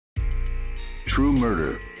True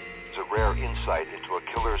Murder. It's a rare insight into a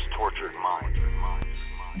killer's tortured mind.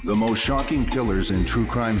 The most shocking killers in true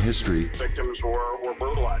crime history. Victims were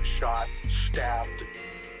brutalized, shot, stabbed.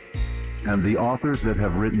 And the authors that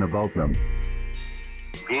have written about them.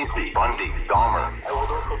 Bundy, Dahmer. I would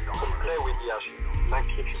also play with Yash, like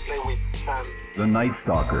if you play with Sam. The Night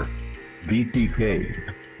Stalker,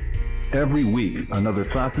 BTK. Every week, another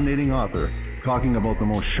fascinating author talking about the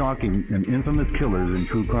most shocking and infamous killers in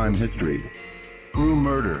true crime history. True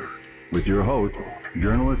Murder, with your host,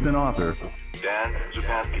 journalist and author, Dan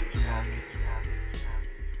Zupansky.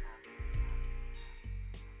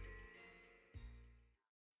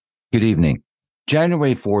 Good evening.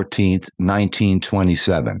 January 14th,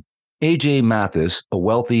 1927. A.J. Mathis, a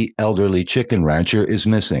wealthy elderly chicken rancher, is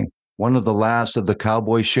missing. One of the last of the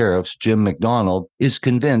cowboy sheriffs, Jim McDonald, is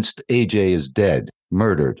convinced A.J. is dead,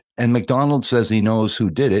 murdered, and McDonald says he knows who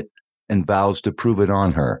did it and vows to prove it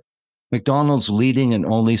on her. McDonald's leading and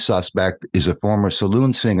only suspect is a former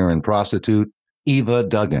saloon singer and prostitute, Eva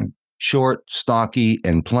Duggan. Short, stocky,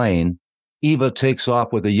 and plain, Eva takes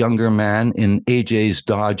off with a younger man in A.J.'s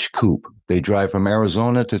Dodge Coupe. They drive from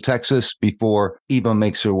Arizona to Texas before Eva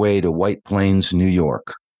makes her way to White Plains, New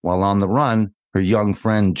York. While on the run, her young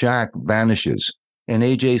friend Jack vanishes, and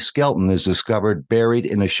A.J.'s skeleton is discovered buried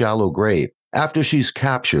in a shallow grave. After she's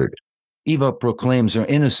captured, Eva proclaims her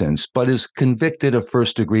innocence, but is convicted of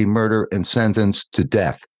first-degree murder and sentenced to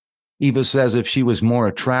death. Eva says if she was more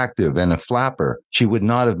attractive and a flapper, she would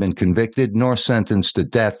not have been convicted nor sentenced to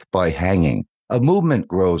death by hanging. A movement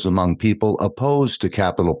grows among people opposed to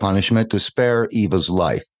capital punishment to spare Eva's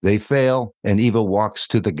life. They fail, and Eva walks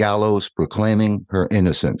to the gallows proclaiming her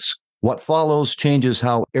innocence. What follows changes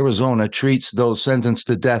how Arizona treats those sentenced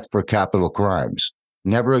to death for capital crimes.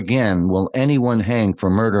 Never again will anyone hang for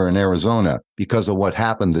murder in Arizona because of what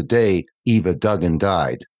happened the day Eva Duggan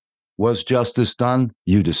died. Was justice done?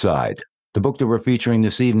 You decide. The book that we're featuring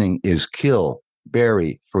this evening is Kill,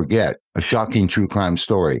 Bury, Forget, a shocking true crime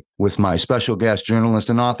story, with my special guest journalist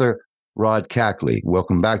and author, Rod Kackley.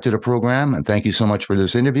 Welcome back to the program, and thank you so much for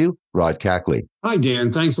this interview, Rod Kackley. Hi,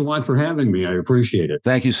 Dan. Thanks a lot for having me. I appreciate it.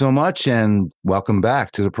 Thank you so much, and welcome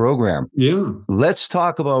back to the program. Yeah. Let's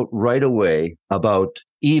talk about right away about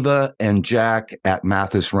Eva and Jack at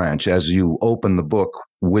Mathis Ranch as you open the book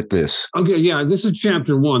with this. Okay, yeah, this is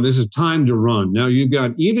chapter 1. This is Time to Run. Now, you've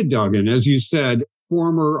got Eva Duggan, as you said,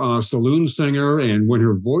 former saloon singer, and when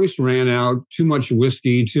her voice ran out, too much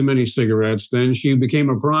whiskey, too many cigarettes, then she became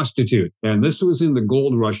a prostitute. And this was in the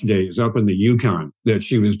gold rush days up in the Yukon that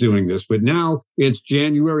she was doing this. But now it's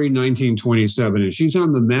January 1927, and she's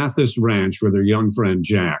on the Mathis Ranch with her young friend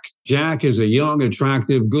Jack. Jack is a young,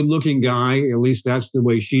 attractive, good-looking guy. At least that's the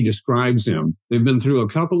way she describes him. They've been through a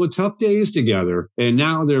couple of tough days together, and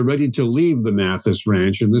now they're ready to leave the Mathis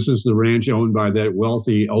Ranch. And this is the ranch owned by that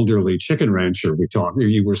wealthy, elderly chicken rancher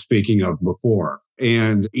you were speaking of before.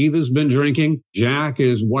 And Eva's been drinking. Jack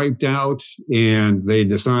is wiped out, and they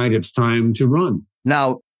decide it's time to run.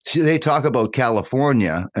 Now, they talk about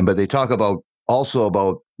California, but they talk also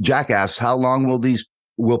about Jack asks, how long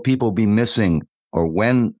will people be missing, or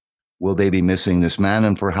when will they be missing this man,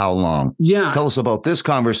 and for how long? Yeah. Tell us about this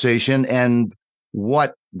conversation and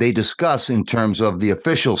what they discuss in terms of the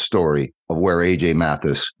official story of where A.J.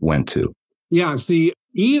 Mathis went to. Yeah, see,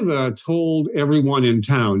 Eva told everyone in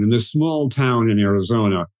town, in this small town in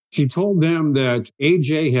Arizona, she told them that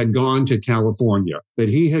A.J. had gone to California, that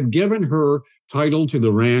he had given her title to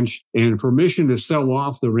the ranch and permission to sell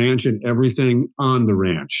off the ranch and everything on the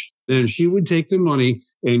ranch. Then she would take the money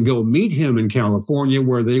and go meet him in California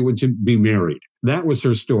where they would be married. That was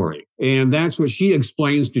her story. And that's what she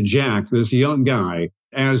explains to Jack, this young guy,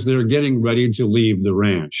 as they're getting ready to leave the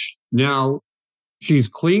ranch. Now, she's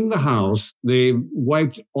cleaned the house. They've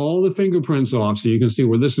wiped all the fingerprints off so you can see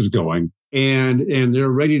where this is going. And they're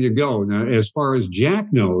ready to go. Now, as far as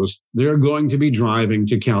Jack knows, they're going to be driving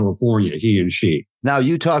to California, he and she. Now,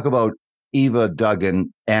 you talk about Eva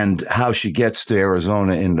Duggan and how she gets to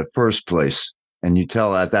Arizona in the first place. And you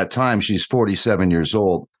tell at that time she's 47 years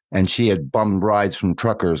old, and she had bummed rides from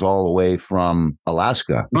truckers all the way from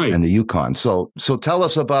Alaska and the Yukon. So tell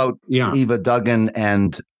us about Eva Duggan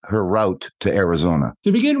and her route to Arizona.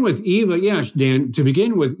 To begin with, Eva, yes, Dan,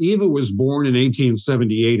 Eva was born in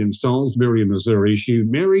 1878 in Salisbury, Missouri. She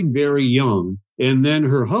married very young, and then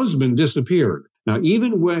her husband disappeared. Now,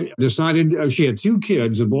 even decided she had 2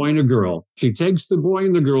 kids, a boy and a girl. She takes the boy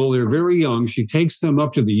and the girl, they're very young. She takes them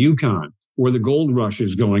up to the Yukon where the gold rush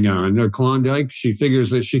is going on. Klondike, she figures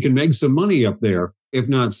that she can make some money up there. if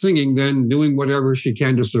not singing, then doing whatever she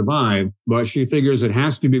can to survive. But she figures it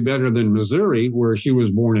has to be better than Missouri, where she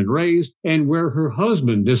was born and raised, and where her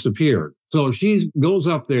husband disappeared. So she goes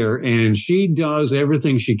up there and she does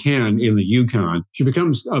everything she can in the Yukon. She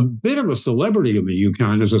becomes a bit of a celebrity in the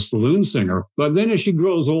Yukon as a saloon singer. But then as she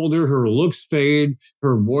grows older, her looks fade,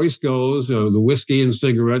 her voice goes, the whiskey and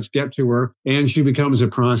cigarettes get to her, and she becomes a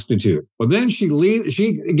prostitute. But then she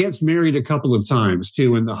gets married a couple of times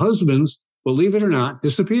too, and the husbands, believe it or not,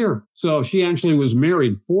 disappear. So she actually was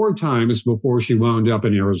married 4 times before she wound up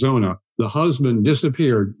in Arizona. The husband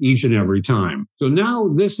disappeared each and every time. So now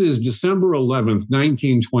this is December 11th,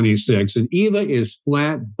 1926, and Eva is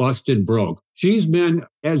flat busted broke. She's been,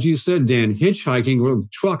 as you said, Dan, hitchhiking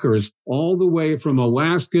with truckers all the way from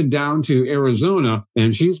Alaska down to Arizona,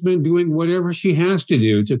 and she's been doing whatever she has to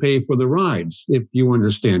do to pay for the rides, if you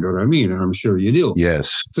understand what I mean, and I'm sure you do.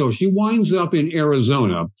 Yes. So she winds up in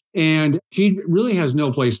Arizona, and she really has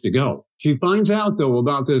no place to go. She finds out, though,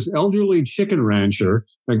 about this elderly chicken rancher,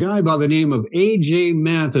 a guy by the name of A.J.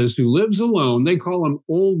 Mathis, who lives alone. They call him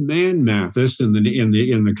Old Man Mathis in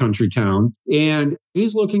the country town. And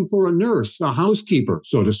he's looking for a nurse, a housekeeper,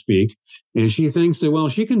 so to speak. And she thinks that, well,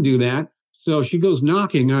 she can do that. So she goes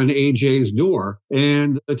knocking on AJ's door,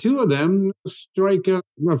 and the two of them strike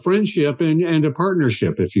a friendship and a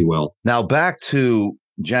partnership, if you will. Now, back to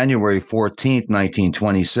January 14th,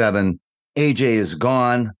 1927, AJ is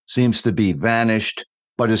gone, seems to be vanished,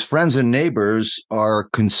 but his friends and neighbors are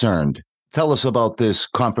concerned. Tell us about this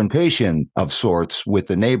confrontation of sorts with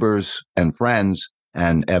the neighbors and friends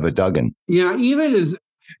and Eva Duggan. Yeah,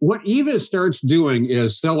 what Eva starts doing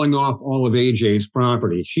is selling off all of AJ's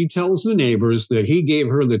property. She tells the neighbors that he gave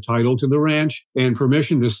her the title to the ranch and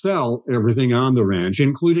permission to sell everything on the ranch,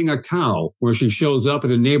 including a cow, where she shows up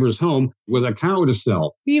at a neighbor's home with a cow to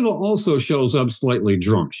sell. Eva also shows up slightly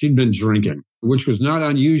drunk. She'd been drinking, which was not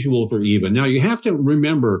unusual for Eva. Now, you have to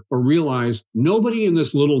remember or realize nobody in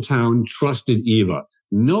this little town trusted Eva.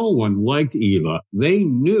 No one liked Eva. They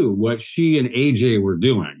knew what she and AJ were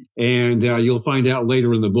doing. And you'll find out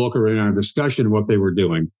later in the book or in our discussion what they were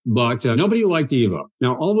doing. But nobody liked Eva.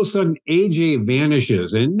 Now, all of a sudden, AJ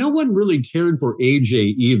vanishes. And no one really cared for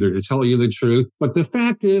AJ either, to tell you the truth. But the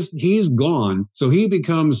fact is, he's gone. So he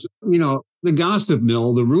becomes, the gossip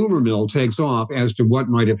mill, the rumor mill takes off as to what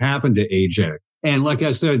might have happened to AJ. And like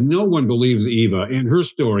I said, no one believes Eva and her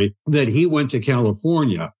story that he went to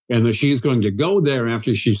California and that she's going to go there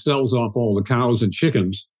after she sells off all the cows and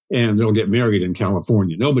chickens and they'll get married in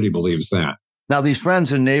California. Nobody believes that. Now, these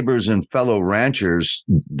friends and neighbors and fellow ranchers,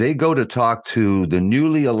 they go to talk to the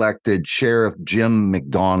newly elected Sheriff Jim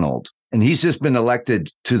McDonald. And he's just been elected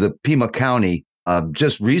to the Pima County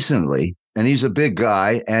just recently. And he's a big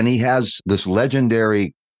guy and he has this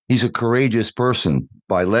he's a courageous person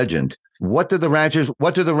by legend. What do the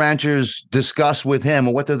ranchers discuss with him,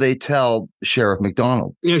 or what do they tell Sheriff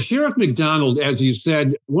McDonald? Yeah, Sheriff McDonald, as you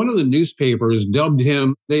said, one of the newspapers dubbed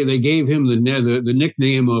him, they gave him the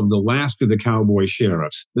nickname of the last of the cowboy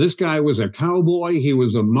sheriffs. This guy was a cowboy. He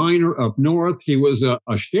was a miner up north. He was a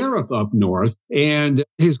sheriff up north. And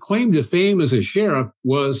his claim to fame as a sheriff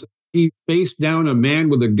was he faced down a man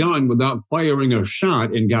with a gun without firing a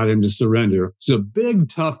shot and got him to surrender. He's a big,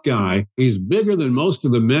 tough guy. He's bigger than most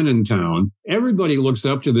of the men in town. Everybody looks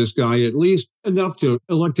up to this guy, at least enough to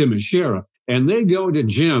elect him as sheriff. And they go to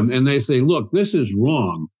Jim and they say, look, this is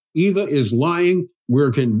wrong. Eva is lying.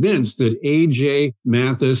 We're convinced that A.J.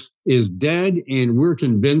 Mathis is dead, and we're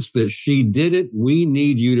convinced that she did it. We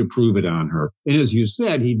need you to prove it on her. And as you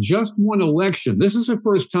said, he just won election. This is the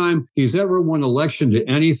first time he's ever won election to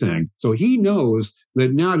anything. So he knows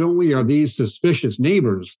that not only are these suspicious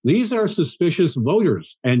neighbors, these are suspicious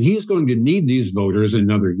voters, and he's going to need these voters in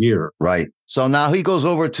another year. Right. So now he goes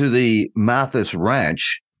over to the Mathis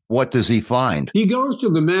Ranch. What does he find? He goes to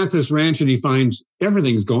the Mathis Ranch and he finds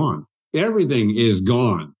everything's gone. Everything is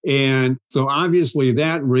gone. And so obviously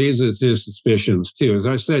that raises his suspicions too. As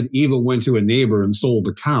I said, Eva went to a neighbor and sold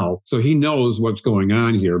a cow. So he knows what's going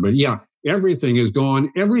on here. But yeah, everything is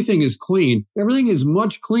gone. Everything is clean. Everything is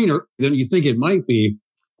much cleaner than you think it might be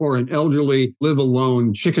for an elderly,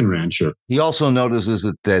 live-alone chicken rancher. He also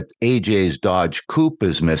notices that AJ's Dodge Coupe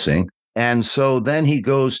is missing. And so then he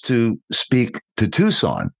goes to speak to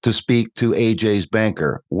Tucson to speak to AJ's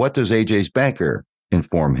banker. What does AJ's banker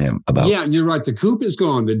inform him about? Yeah, you're right. The coupe is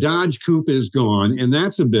gone. The Dodge Coupe is gone. And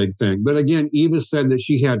that's a big thing. But again, Eva said that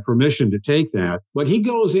she had permission to take that. But he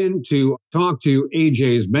goes in to talk to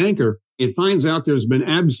AJ's banker. it finds out there's been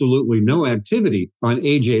absolutely no activity on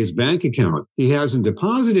AJ's bank account. He hasn't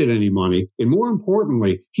deposited any money, and more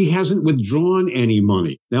importantly, he hasn't withdrawn any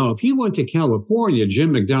money. Now, if he went to California,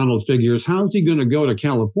 Jim McDonald figures, how's he going to go to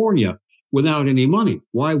California without any money?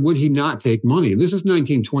 Why would he not take money? This is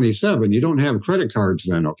 1927. You don't have credit cards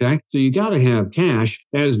then, okay? So you got to have cash.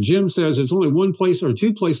 As Jim says, it's only one place or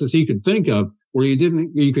two places he could think of where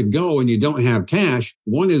you could go and you don't have cash.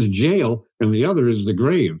 One is jail and the other is the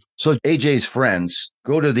grave. So AJ's friends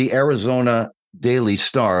go to the Arizona Daily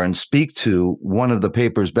Star and speak to one of the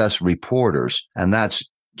paper's best reporters, and that's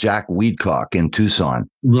Jack Weedcock in Tucson.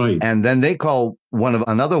 Right. And then they call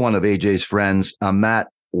another one of AJ's friends, Matt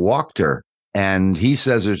Wachter, and he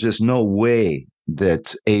says there's just no way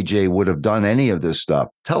that AJ would have done any of this stuff.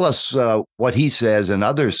 Tell us what he says and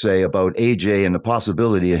others say about AJ and the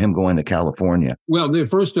possibility of him going to California. Well,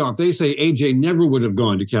 first off, they say AJ never would have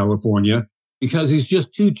gone to California because he's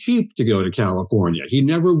just too cheap to go to California. He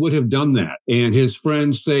never would have done that. And his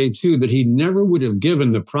friends say, too, that he never would have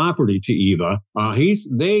given the property to Eva.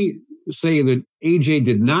 They say that AJ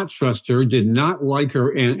did not trust her, did not like her,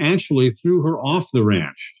 and actually threw her off the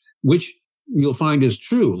ranch, which you'll find is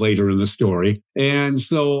true later in the story. And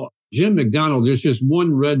so Jim McDonald, there's just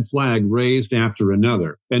one red flag raised after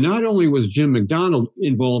another. And not only was Jim McDonald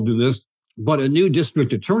involved in this, but a new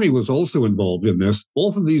district attorney was also involved in this.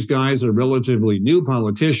 Both of these guys are relatively new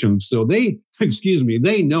politicians. So they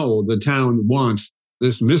know the town wants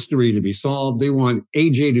this mystery to be solved. They want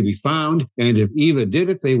AJ to be found. And if Eva did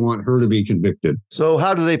it, they want her to be convicted. So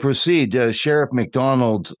how do they proceed? Sheriff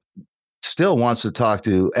McDonald still wants to talk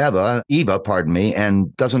to Eva,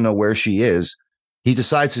 and doesn't know where she is. He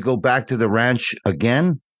decides to go back to the ranch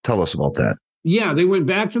again. Tell us about that. Yeah, they went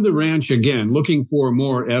back to the ranch again, looking for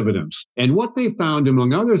more evidence. And what they found,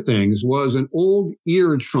 among other things, was an old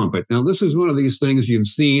ear trumpet. Now, this is one of these things you've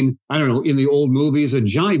seen, I don't know, in the old movies, a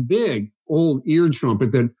giant, big old ear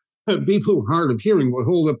trumpet that people who are hard of hearing would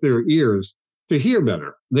hold up their ears to hear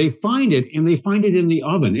better. They find it, and they find it in the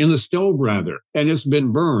oven, in the stove rather, and it's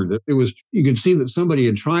been burned. You could see that somebody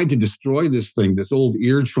had tried to destroy this thing, this old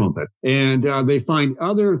ear trumpet. And they find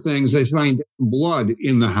other things. They find blood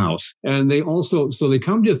in the house. And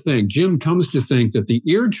Jim comes to think that the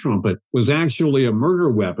ear trumpet was actually a murder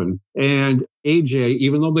weapon. And AJ,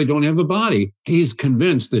 even though they don't have a body, he's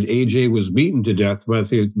convinced that AJ was beaten to death by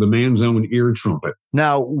the man's own ear trumpet.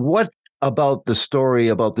 Now, what about the story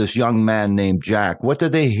about this young man named Jack? What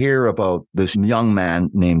did they hear about this young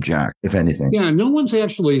man named Jack, if anything? Yeah, no one's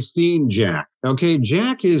actually seen Jack. Okay,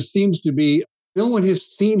 no one has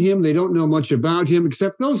seen him. They don't know much about him,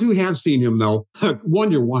 except those who have seen him, though,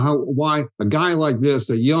 wonder why a guy like this,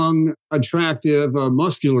 a young, attractive,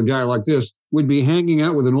 muscular guy like this, would be hanging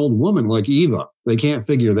out with an old woman like Eva. They can't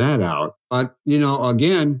figure that out. But,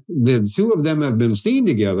 again, the two of them have been seen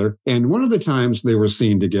together. And one of the times they were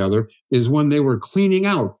seen together is when they were cleaning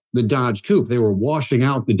out the Dodge Coupe. They were washing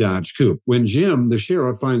out the Dodge Coupe. When Jim, the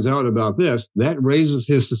sheriff, finds out about this, that raises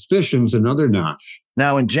his suspicions another notch.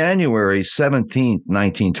 Now, in January 17th,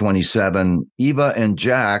 1927, Eva and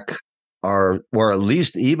Jack or at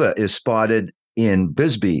least Eva is spotted in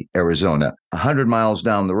Bisbee, Arizona, 100 miles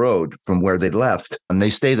down the road from where they left, and they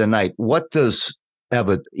stay the night. What does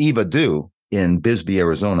Eva do in Bisbee,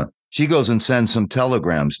 Arizona? She goes and sends some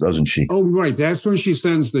telegrams, doesn't she? Oh, right. That's when she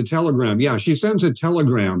sends the telegram. Yeah, she sends a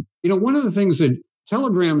telegram. One of the things that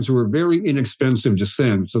telegrams were very inexpensive to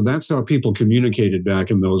send, so that's how people communicated back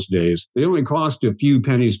in those days. They only cost a few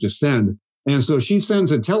pennies to send. And so she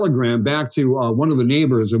sends a telegram back to one of the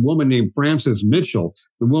neighbors, a woman named Frances Mitchell,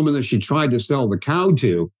 the woman that she tried to sell the cow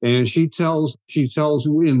to. And she tells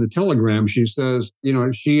in the telegram, she says,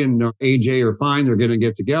 she and AJ are fine. They're going to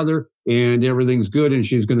get together and everything's good. And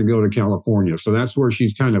she's going to go to California. So that's where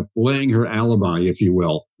she's kind of laying her alibi, if you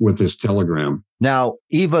will, with this telegram. Now,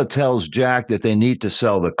 Eva tells Jack that they need to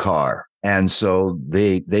sell the car. And so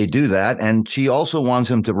they do that. And she also wants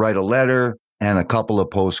him to write a letter and a couple of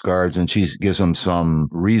postcards, and she gives him some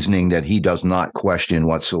reasoning that he does not question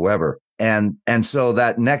whatsoever. And so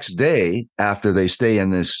that next day, after they stay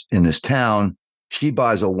in this town, she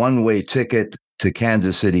buys a one-way ticket to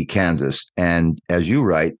Kansas City, Kansas. And as you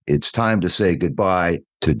write, it's time to say goodbye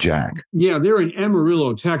to Jack. Yeah, they're in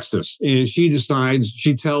Amarillo, Texas. And she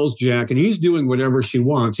tells Jack, and he's doing whatever she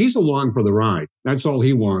wants. He's along for the ride. That's all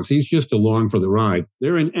he wants. He's just along for the ride.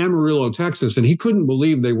 They're in Amarillo, Texas, and he couldn't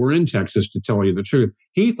believe they were in Texas, to tell you the truth.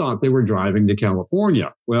 He thought they were driving to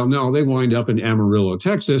California. Well, no, they wind up in Amarillo,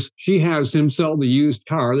 Texas. She has him sell the used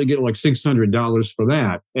car. They get like $600 for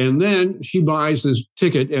that. And then she buys this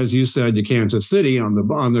ticket, as you said, to Kansas City on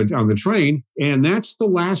the train. And that's the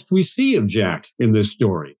last we see of Jack in this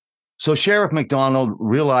story. So Sheriff McDonald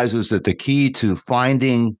realizes that the key to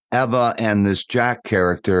finding Eva and this Jack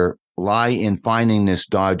character lie in finding this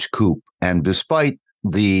Dodge coupe. And despite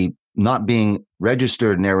the not being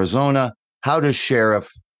registered in Arizona, how does Sheriff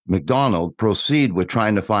McDonald proceed with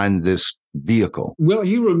trying to find this vehicle? Well,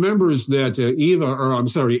 he remembers that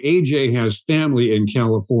AJ has family in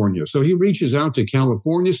California. So he reaches out to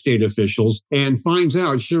California state officials and finds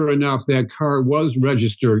out, sure enough, that car was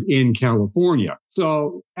registered in California.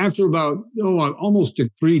 So after about almost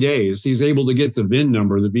 3 days, he's able to get the VIN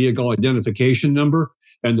number, the vehicle identification number,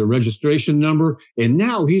 and the registration number. And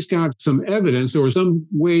now he's got some evidence or some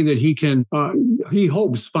way that he can, he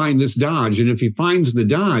hopes, find this Dodge. And if he finds the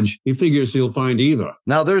Dodge, he figures he'll find Eva.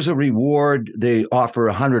 Now, there's a reward. They offer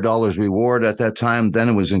a $100 reward at that time. Then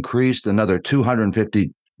it was increased another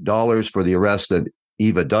 $250 for the arrest of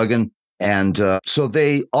Eva Duggan. And so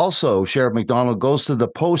they also, Sheriff McDonald goes to the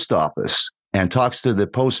post office and talks to the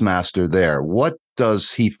postmaster there. What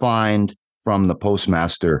does he find from the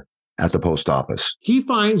postmaster at the post office? He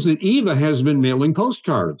finds that Eva has been mailing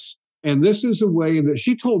postcards. And this is a way that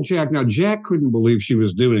she told Jack. Now, Jack couldn't believe she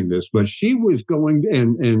was doing this, but she was going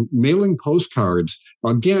and mailing postcards,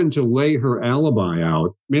 again, to lay her alibi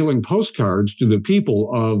out, mailing postcards to the people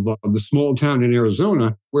of the small town in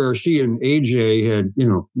Arizona where she and AJ had,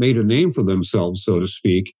 made a name for themselves, so to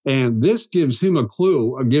speak. And this gives him a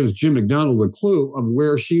clue, gives Jim McDonald a clue of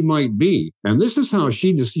where she might be. And this is how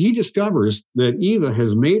he discovers that Eva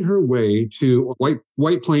has made her way to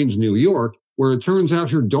White Plains, New York, where it turns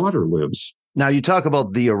out her daughter lives. Now, you talk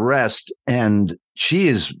about the arrest, and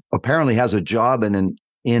she apparently has a job in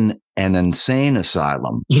an insane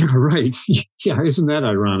asylum. Yeah, right. Yeah, isn't that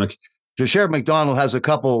ironic? So Sheriff McDonald has a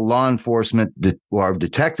couple law enforcement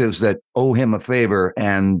detectives that owe him a favor,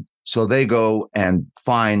 and so they go and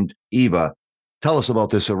find Eva. Tell us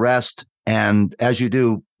about this arrest, and as you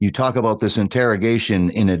do, you talk about this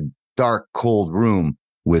interrogation in a dark, cold room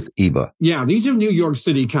with Eva. Yeah, these are New York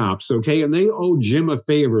City cops, okay? And they owe Jim a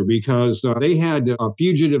favor because they had a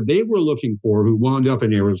fugitive they were looking for who wound up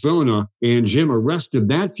in Arizona, and Jim arrested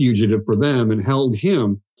that fugitive for them and held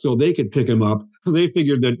him so they could pick him up. They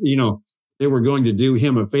figured that, they were going to do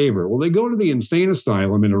him a favor. Well, they go to the insane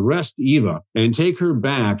asylum and arrest Eva and take her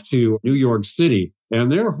back to New York City.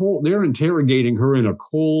 And they're interrogating her in a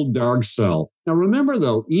cold, dark cell. Now, remember,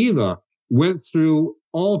 though, Eva went through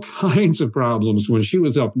all kinds of problems when she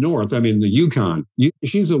was up north. I mean, the Yukon.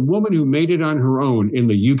 She's a woman who made it on her own in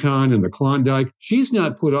the Yukon and the Klondike. She's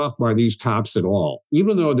not put off by these cops at all.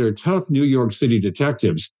 Even though they're tough New York City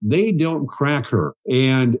detectives, they don't crack her.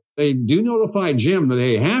 And they do notify Jim that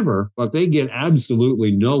they have her, but they get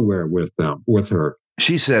absolutely nowhere with her.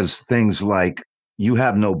 She says things like, "You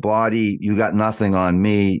have no body, you got nothing on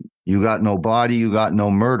me, you got no body, you got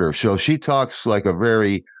no murder." So she talks like a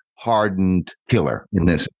very hardened killer in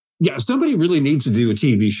this. Yeah, somebody really needs to do a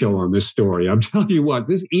TV show on this story. I'm telling you what,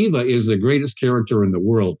 this Eva is the greatest character in the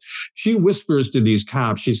world. She whispers to these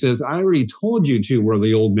cops. She says, "I already told you to where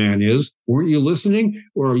the old man is. Weren't you listening?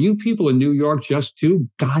 Or are you people in New York just too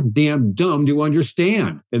goddamn dumb to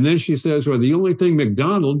understand?" And then she says, "Well, the only thing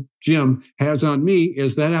Jim has on me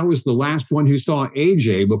is that I was the last one who saw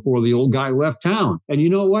AJ before the old guy left town. And you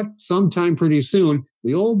know what? Sometime pretty soon,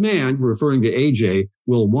 the old man," referring to AJ,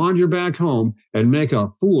 "will wander back home and make a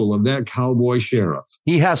fool of that cowboy sheriff."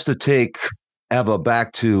 He has to take Eva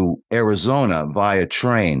back to Arizona via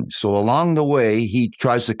train. So along the way, he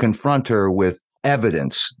tries to confront her with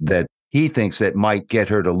evidence that he thinks that might get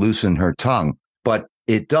her to loosen her tongue, but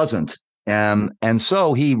it doesn't. And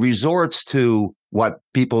so he resorts to what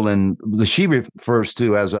she refers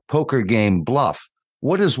to as a poker game bluff.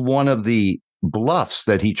 What is one of the bluffs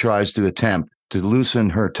that he tries to attempt to loosen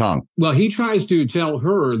her tongue? Well, he tries to tell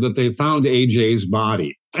her that they found AJ's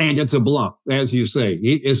body. And it's a bluff, as you say.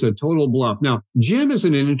 It's a total bluff. Now, Jim is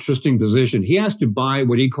in an interesting position. He has to buy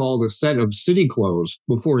what he called a set of city clothes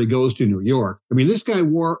before he goes to New York. I mean, this guy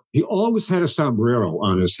he always had a sombrero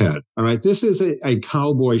on his head. All right. This is a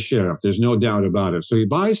cowboy sheriff. There's no doubt about it. So he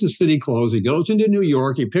buys the city clothes. He goes into New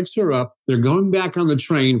York. He picks her up. They're going back on the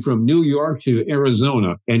train from New York to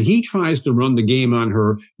Arizona. And he tries to run the game on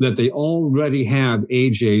her that they already have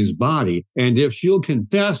AJ's body. And if she'll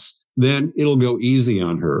confess, then it'll go easy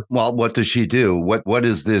on her. Well, what does she do? What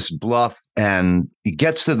is this bluff? And it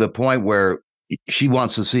gets to the point where she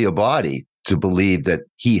wants to see a body to believe that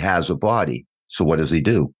he has a body. So what does he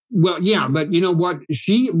do? Well, yeah, but you know what?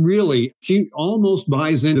 She almost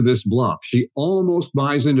buys into this bluff. She almost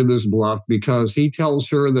buys into this bluff because he tells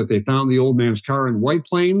her that they found the old man's car in White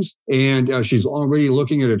Plains, and she's already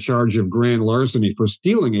looking at a charge of grand larceny for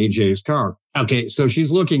stealing AJ's car. Okay, so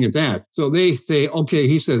she's looking at that. So they say, okay,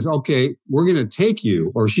 he says, okay, we're going to take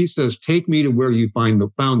you, or she says, take me to where you found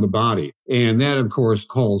the body. And that, of course,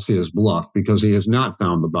 calls his bluff because he has not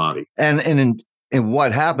found the body. And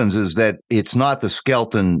what happens is that it's not the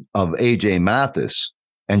skeleton of A.J. Mathis,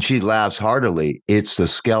 and she laughs heartily. It's the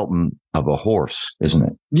skeleton of a horse, isn't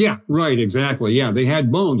it? Yeah, right, exactly. Yeah, they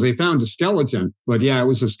had bones. They found a skeleton, but yeah, it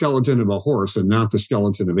was the skeleton of a horse and not the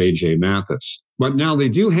skeleton of A.J. Mathis. But now they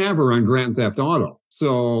do have her on Grand Theft Auto.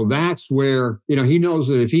 So that's where, he knows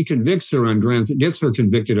that if he convicts her gets her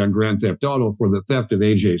convicted on Grand Theft Auto for the theft of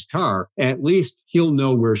AJ's car, at least he'll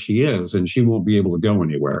know where she is and she won't be able to go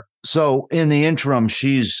anywhere. So in the interim,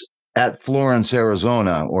 she's at Florence,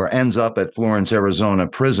 Arizona, or ends up at Florence, Arizona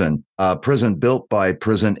prison, a prison built by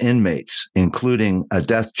prison inmates, including a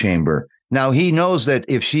death chamber. Now, he knows that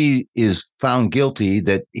if she is found guilty,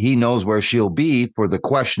 that he knows where she'll be for the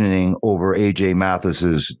questioning over A.J.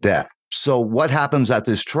 Mathis's death. So what happens at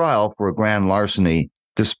this trial for grand larceny,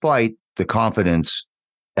 despite the confidence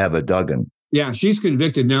of Eva Duggan? Yeah, she's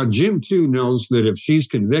convicted. Now, Jim, too, knows that if she's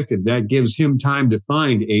convicted, that gives him time to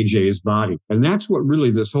find AJ's body. And that's what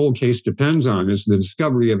really this whole case depends on, is the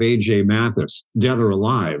discovery of AJ Mathis, dead or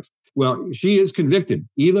alive. Well, she is convicted.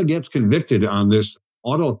 Eva gets convicted on this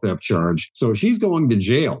auto theft charge. So she's going to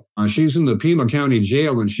jail. She's in the Pima County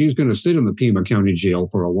jail, and she's going to sit in the Pima County jail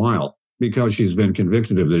for a while because she's been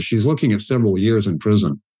convicted of this. She's looking at several years in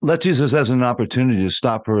prison. Let's use this as an opportunity to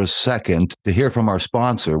stop for a second to hear from our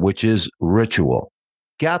sponsor, which is Ritual.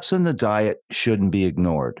 Gaps in the diet shouldn't be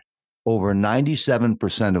ignored. Over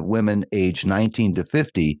 97% of women aged 19 to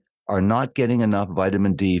 50 are not getting enough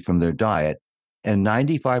vitamin D from their diet, and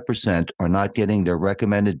 95% are not getting their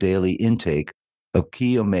recommended daily intake of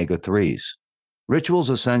key omega-3s. Ritual's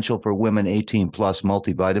Essential for Women 18 Plus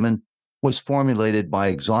multivitamin was formulated by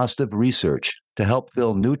exhaustive research to help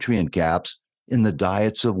fill nutrient gaps in the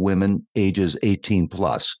diets of women ages 18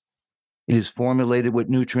 plus. It is formulated with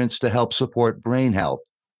nutrients to help support brain health,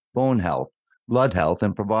 bone health, blood health,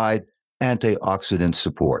 and provide antioxidant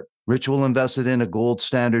support. Ritual invested in a gold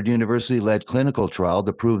standard university-led clinical trial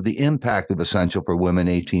to prove the impact of Essential for Women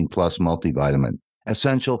 18 Plus multivitamin.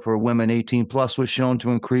 Essential for Women 18 Plus was shown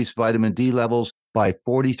to increase vitamin D levels by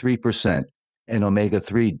 43% and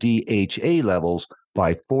omega-3 DHA levels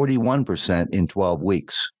by 41% in 12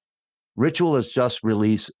 weeks. Ritual has just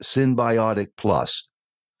released Synbiotic Plus,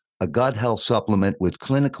 a gut health supplement with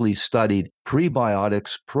clinically studied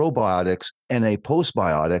prebiotics, probiotics, and a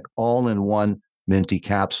postbiotic all in one minty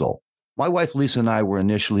capsule. My wife Lisa and I were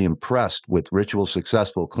initially impressed with Ritual's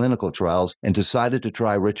successful clinical trials and decided to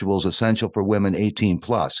try Ritual's Essential for Women 18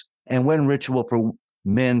 Plus. And when Ritual for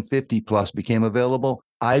Men 50 Plus became available,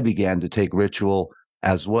 I began to take Ritual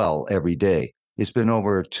as well every day. It's been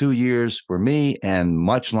over 2 years for me and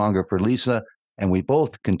much longer for Lisa, and we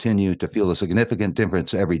both continue to feel a significant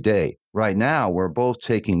difference every day. Right now, we're both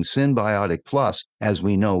taking Synbiotic Plus, as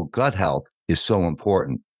we know gut health is so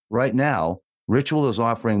important. Right now, Ritual is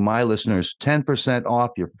offering my listeners 10%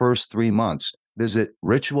 off your first 3 months. Visit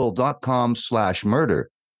ritual.com/murder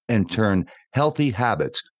and turn healthy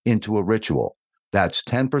habits into a ritual. That's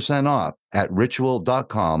 10% off at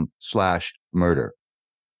ritual.com/murder.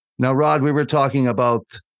 Now, Rod, we were talking about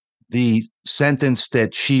the sentence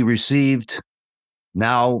that she received.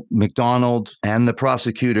 Now, McDonald and the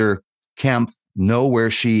prosecutor, Kemp, know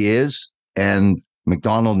where she is, and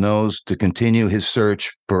McDonald knows to continue his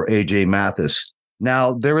search for A.J. Mathis.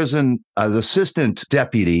 Now, there is an assistant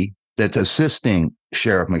deputy that's assisting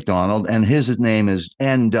Sheriff McDonald, and his name is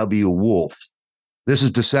N.W. Wolf. This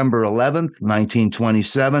is December 11th,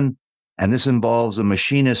 1927, and this involves a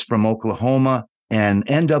machinist from Oklahoma. And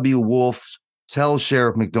N.W. Wolf tells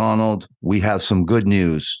Sheriff McDonald, we have some good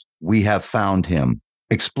news. We have found him.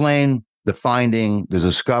 Explain the finding, the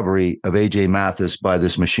discovery of A.J. Mathis by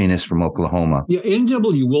this machinist from Oklahoma. Yeah,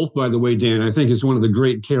 N.W. Wolf, by the way, Dan, I think is one of the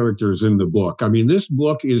great characters in the book. I mean, this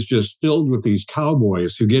book is just filled with these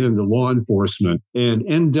cowboys who get into law enforcement. And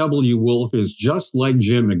N.W. Wolf is just like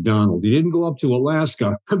Jim McDonald. He didn't go up to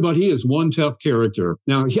Alaska, but he is one tough character.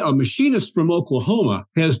 Now, a machinist from Oklahoma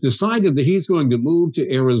has decided that he's going to move to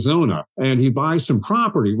Arizona, and he buys some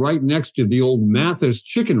property right next to the old Mathis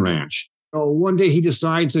chicken ranch. So one day he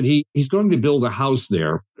decides that he's going to build a house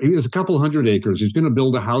there. He has a couple hundred acres. He's going to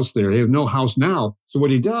build a house there. He has no house now. So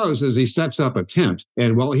what he does is he sets up a tent.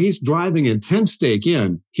 And while he's driving a tent stake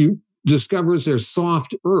in, he discovers there's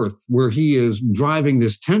soft earth where he is driving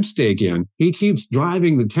this tent stake in. He keeps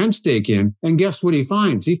driving the tent stake in, and guess what he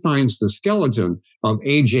finds? He finds the skeleton of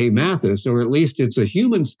A.J. Mathis, or at least it's a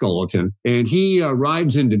human skeleton, and he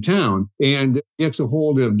rides into town and gets a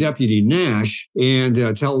hold of Deputy Nash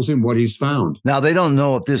and tells him what he's found. Now, they don't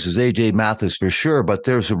know if this is A.J. Mathis for sure, but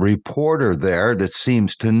there's a reporter there that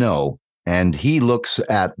seems to know. And he looks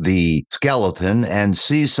at the skeleton and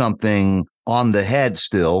sees something on the head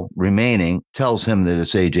still remaining, tells him that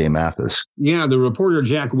it's A.J. Mathis. Yeah, the reporter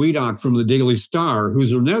Jack Weedock from the Daily Star,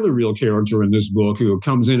 who's another real character in this book who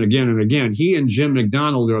comes in again and again, he and Jim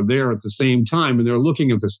McDonald are there at the same time, and they're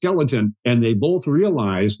looking at the skeleton, and they both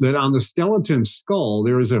realize that on the skeleton's skull,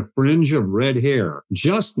 there is a fringe of red hair,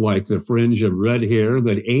 just like the fringe of red hair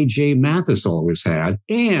that A.J. Mathis always had,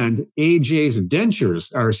 and A.J.'s dentures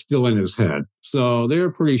are still in his head. So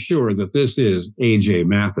they're pretty sure that this is A.J.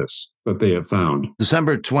 Mathis that they have found.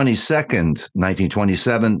 December 22nd,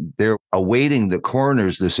 1927, they're awaiting the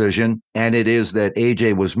coroner's decision, and it is that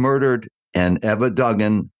A.J. was murdered and Eva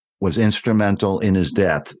Duggan was instrumental in his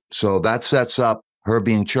death. So that sets up her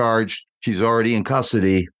being charged. She's already in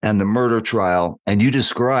custody, and the murder trial. And you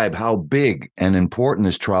describe how big and important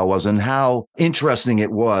this trial was and how interesting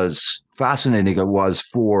it was, fascinating it was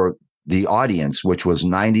for the audience, which was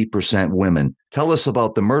 90% women. Tell us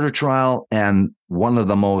about the murder trial and one of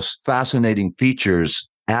the most fascinating features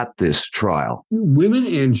at this trial. Women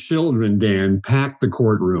and children, Dan, packed the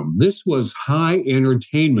courtroom. This was high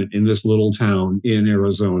entertainment in this little town in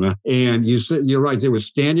Arizona. And you said, you're right, there was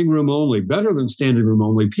standing room only, better than standing room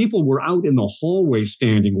only. People were out in the hallway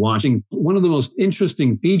standing, watching. One of the most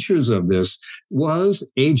interesting features of this was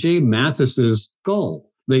A.J. Mathis's skull.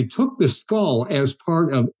 They took the skull as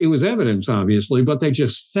part of, it was evidence, obviously, but they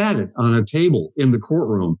just sat it on a table in the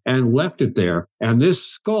courtroom and left it there. And this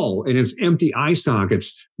skull and its empty eye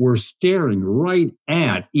sockets were staring right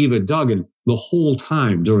at Eva Duggan the whole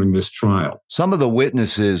time during this trial. Some of the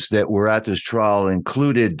witnesses that were at this trial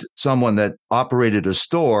included someone that operated a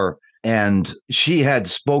store, and she had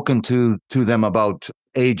spoken to them about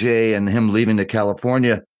AJ and him leaving to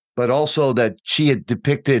California, but also that she had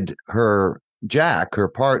depicted Jack, her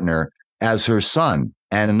partner, as her son.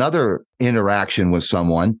 And another interaction with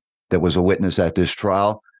someone that was a witness at this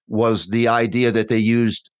trial was the idea that they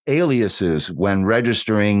used aliases when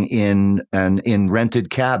registering in rented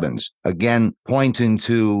cabins, again, pointing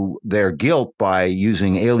to their guilt by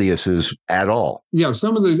using aliases at all. Yeah,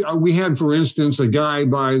 some of we had, for instance, a guy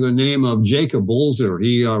by the name of Jacob Bolzer.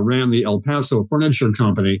 He ran the El Paso Furniture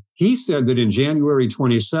Company. He said that in January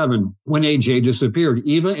 27, when AJ disappeared,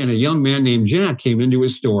 Eva and a young man named Jack came into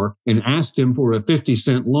his store and asked him for a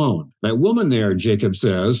 50-cent loan. That woman there, Jacob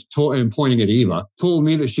says, and pointing at Eva, told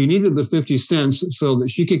me that she needed the 50 cents so that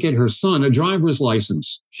she could get her son a driver's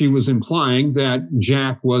license. She was implying that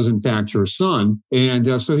Jack was, in fact, her son.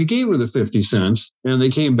 And so he gave her the 50 cents, and they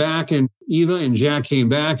came back, and Eva and Jack came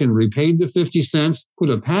back and repaid the 50 cents, put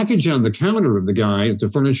a package on the counter of the guy at the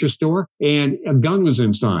furniture store, and a gun was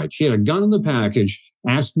inside. She had a gun in the package,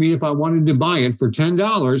 asked me if I wanted to buy it for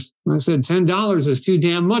 $10. And I said, $10 is too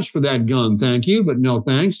damn much for that gun. Thank you, but no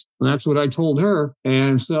thanks. And that's what I told her.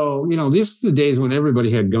 And so, these are the days when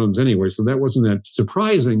everybody had guns anyway, so that wasn't that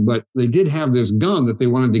surprising, but they did have this gun that they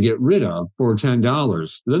wanted to get rid of for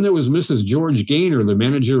 $10. Then there was Mrs. George Gaynor, the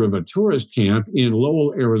manager of a tourist camp in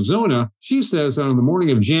Lowell, Arizona. She says on the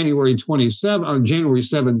morning of January 17th,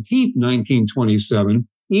 1927,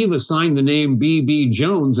 Eva signed the name B.B.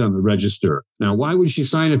 Jones on the register. Now, why would she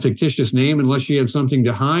sign a fictitious name unless she had something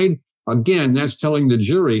to hide? Again, that's telling the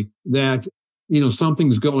jury that,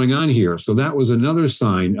 something's going on here. So that was another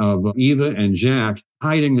sign of Eva and Jack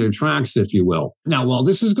hiding their tracks, if you will. Now, while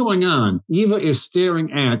this is going on, Eva is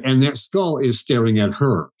staring at, and that skull is staring at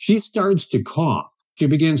her. She starts to cough. She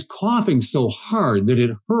begins coughing so hard that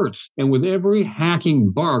it hurts. And with every hacking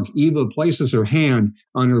bark, Eva places her hand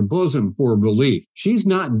on her bosom for relief. She's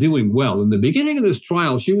not doing well. In the beginning of this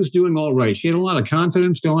trial, she was doing all right. She had a lot of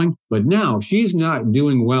confidence going, but now she's not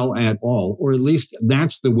doing well at all, or at least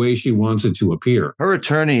that's the way she wants it to appear. Her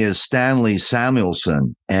attorney is Stanley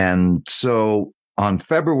Samuelson. And so on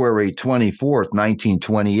February 24th,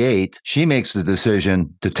 1928, she makes the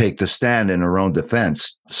decision to take the stand in her own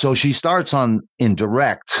defense. So she starts in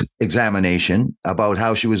direct examination about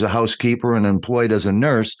how she was a housekeeper and employed as a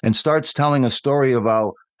nurse, and starts telling a story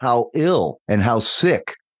about how ill and how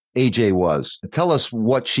sick AJ was. Tell us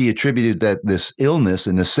what she attributed this illness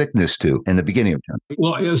and the sickness to in the beginning of time.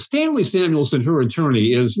 Well, Stanley Samuelson, her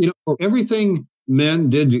attorney, is, for everything men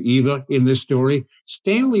did to Eva in this story?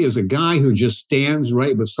 Stanley is a guy who just stands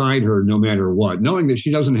right beside her no matter what. Knowing that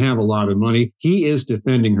she doesn't have a lot of money, he is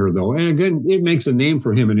defending her, though. And again, it makes a name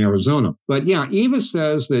for him in Arizona. But yeah, Eva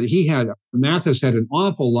says that Mathis had an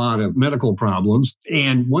awful lot of medical problems.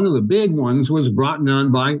 And one of the big ones was brought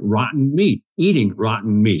on by rotten meat, eating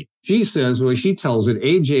rotten meat. She says, well, she tells it,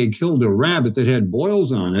 AJ killed a rabbit that had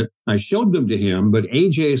boils on it. I showed them to him, but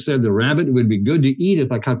AJ said the rabbit would be good to eat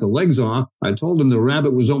if I cut the legs off. I told him the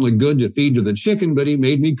rabbit was only good to feed to the chicken, but he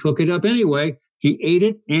made me cook it up anyway. He ate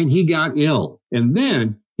it and he got ill. And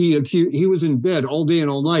then he was in bed all day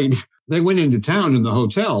and all night. They went into town in the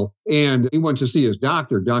hotel and he went to see his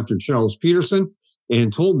doctor, Dr. Charles Peterson,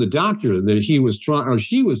 and told the doctor that she was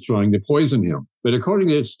trying to poison him. But according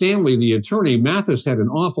to Stanley, the attorney, Mathis had an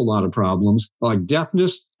awful lot of problems like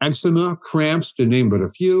deafness, eczema, cramps, to name but a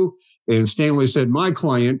few. And Stanley said, my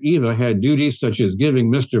client, Eva, had duties such as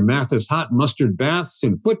giving Mr. Mathis hot mustard baths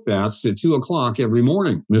and foot baths at 2:00 every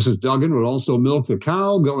morning. Mrs. Duggan would also milk the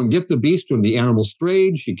cow, go and get the beast when the animal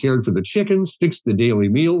strayed. She cared for the chickens, fixed the daily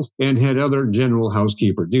meals, and had other general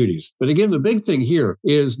housekeeper duties. But again, the big thing here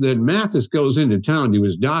is that Mathis goes into town to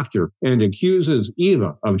his doctor and accuses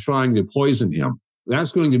Eva of trying to poison him.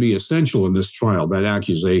 That's going to be essential in this trial, that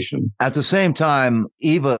accusation. At the same time,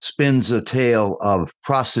 Eva spins a tale of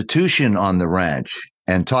prostitution on the ranch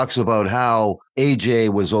and talks about how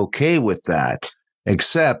AJ was okay with that,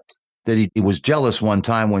 except that he was jealous one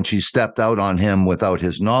time when she stepped out on him without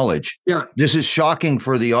his knowledge. Yeah. This is shocking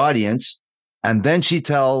for the audience. And then she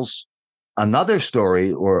tells another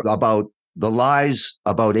story about the lies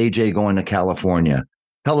about AJ going to California.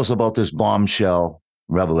 Tell us about this bombshell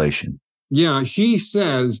revelation. Yeah, she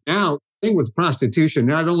says, now, the thing with prostitution,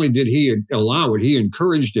 not only did he allow it, he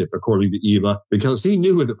encouraged it, according to Eva, because he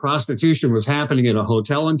knew that prostitution was happening at a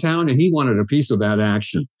hotel in town, and he wanted a piece of that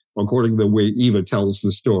action, according to the way Eva tells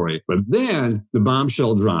the story. But then the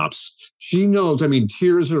bombshell drops. She knows,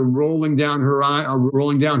 tears are rolling down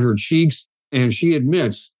her cheeks, and she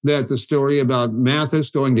admits that the story about Mathis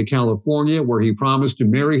going to California, where he promised to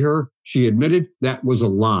marry her, she admitted that was a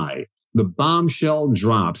lie. The bombshell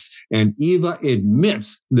drops, and Eva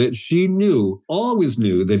admits that she always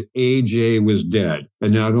knew that AJ was dead.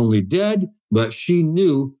 And not only dead, but she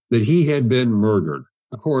knew that he had been murdered.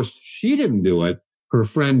 Of course, she didn't do it. Her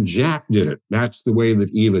friend Jack did it. That's the way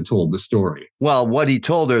that Eva told the story. Well, what he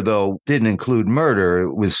told her, though, didn't include murder.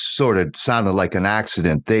 It was sounded like an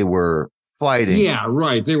accident. They were fighting. Yeah,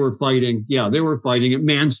 right. They were fighting. Yeah, they were fighting at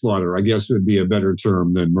manslaughter, I guess would be a better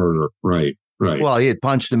term than murder. Right. Right. Well, he had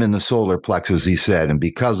punched him in the solar plexus, he said, and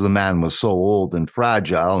because the man was so old and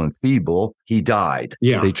fragile and feeble, he died.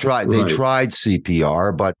 Yeah, they tried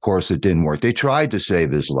CPR, but of course it didn't work. They tried to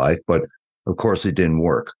save his life, but of course it didn't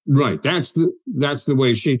work. Right. That's the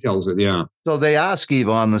way she tells it. Yeah. So they ask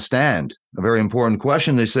Eva on the stand a very important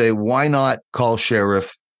question. They say, "Why not call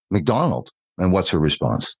Sheriff McDonald?" And what's her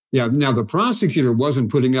response? Yeah. Now, the prosecutor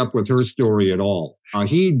wasn't putting up with her story at all.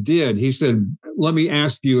 He did. He said, let me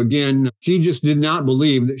ask you again. She just did not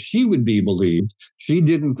believe that she would be believed. She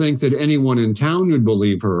didn't think that anyone in town would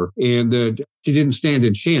believe her, and that she didn't stand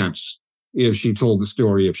a chance if she told the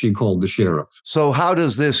story, if she called the sheriff. So how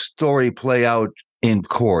does this story play out in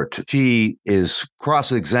court? She is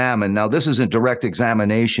cross-examined. Now, this isn't direct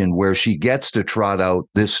examination where she gets to trot out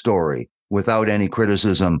this story without any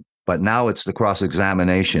criticism. But now it's the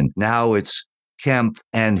cross-examination. Now it's Kemp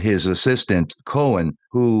and his assistant, Cohen,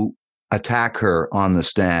 who attack her on the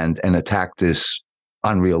stand and attack this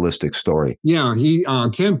unrealistic story. Yeah,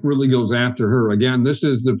 Kemp really goes after her. Again, this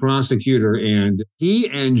is the prosecutor, and he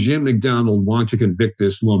and Jim McDonald want to convict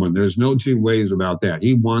this woman. There's no two ways about that.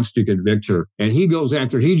 He wants to convict her, and he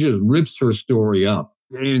just rips her story up.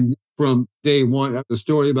 And from day one, the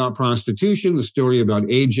story about prostitution, the story about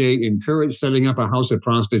AJ setting up a house of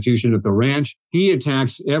prostitution at the ranch, he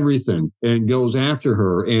attacks everything and goes after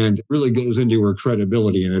her and really goes into her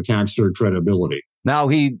credibility and attacks her credibility. Now,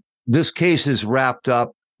 this case is wrapped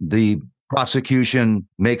up. The prosecution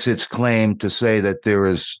makes its claim to say that there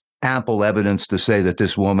is ample evidence to say that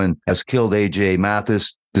this woman has killed AJ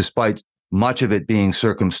Mathis, despite much of it being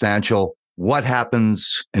circumstantial. What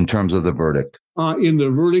happens in terms of the verdict? In the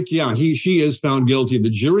verdict, she is found guilty. The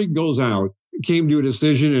jury goes out, came to a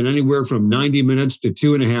decision in anywhere from 90 minutes to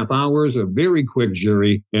 2.5 hours, a very quick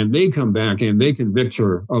jury, and they come back and they convict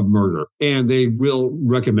her of murder, and they will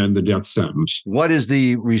recommend the death sentence. What is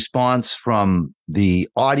the response from the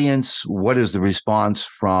audience? What is the response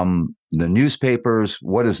from the newspapers?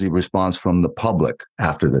 What is the response from the public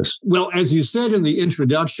after this? Well, as you said in the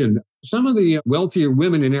introduction, some of the wealthier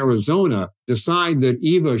women in Arizona decide that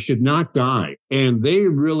Eva should not die. And they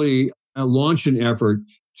really launch an effort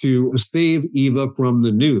to save Eva from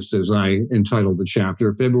the noose, as I entitled the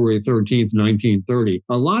chapter, February 13th, 1930.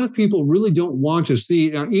 A lot of people really don't want to see.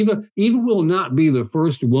 Now, Eva will not be the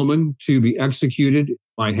first woman to be executed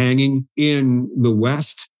by hanging in the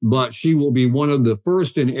West, but she will be one of the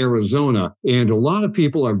first in Arizona. And a lot of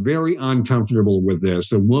people are very uncomfortable with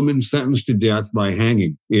this, a woman sentenced to death by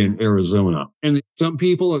hanging in Arizona. And some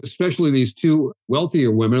people, especially these two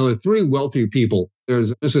wealthier women, or three wealthy people,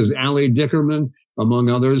 there's Mrs. Allie Dickerman, among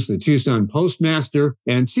others, the Tucson postmaster,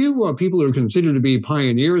 and two people who are considered to be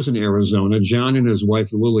pioneers in Arizona, John and his wife,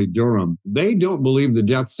 Lily Durham. They don't believe the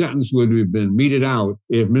death sentence would have been meted out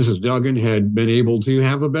if Mrs. Duggan had been able to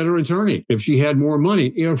have a better attorney, if she had more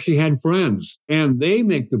money, if she had friends. And they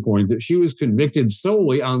make the point that she was convicted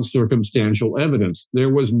solely on circumstantial evidence.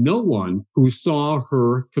 There was no one who saw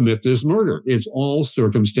her commit this murder. It's all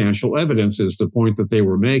circumstantial evidence is the point that they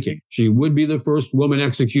were making. She would be the first woman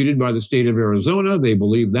executed by the state of Arizona. They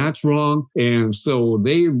believe that's wrong. And so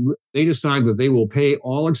they decide that they will pay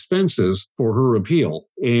all expenses for her appeal.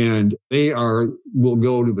 And will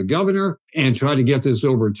go to the governor and try to get this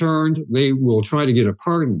overturned. They will try to get a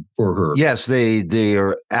pardon for her. Yes, they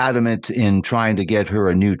are adamant in trying to get her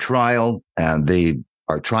a new trial, and they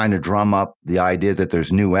are trying to drum up the idea that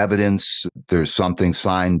there's new evidence. There's something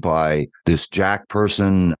signed by this Jack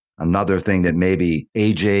person, another thing that maybe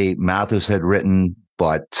A.J. Mathis had written,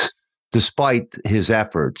 but despite his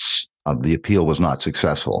efforts, the appeal was not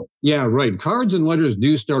successful. Yeah, right. Cards and letters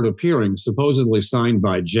do start appearing, supposedly signed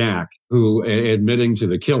by Jack, who admitting to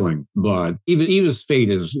the killing. But Eva's fate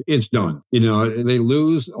it's done. You know, they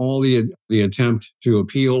lose all the attempt to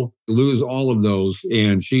appeal, lose all of those,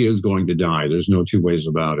 and she is going to die. There's no two ways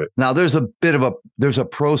about it. Now, there's a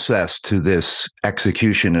process to this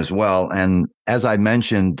execution as well. And as I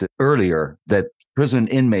mentioned earlier, that prison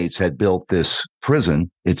inmates had built this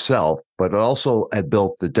prison itself, but also had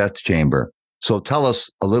built the death chamber. So tell us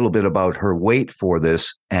a little bit about her wait for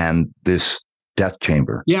this and this death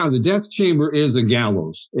chamber. Yeah, the death chamber is a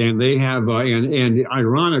gallows, and they have, and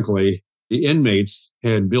ironically, the inmates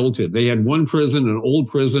had built it. They had one prison, an old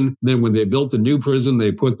prison. Then when they built the new prison,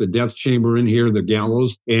 they put the death chamber in here, the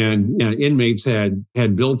gallows, and inmates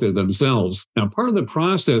had built it themselves. Now, part of the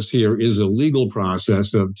process here is a legal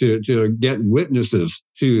process to get witnesses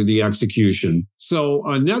to the execution. So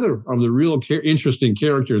another of the real interesting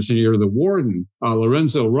characters in here, the warden,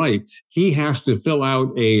 Lorenzo Wright, he has to fill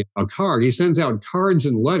out a card. He sends out cards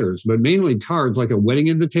and letters, but mainly cards like a wedding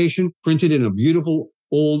invitation printed in a beautiful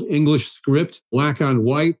Old English script, black on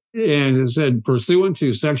white, and it said, pursuant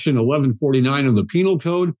to Section 1149 of the Penal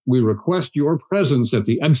Code, we request your presence at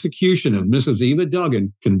the execution of Mrs. Eva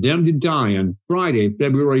Duggan, condemned to die on Friday,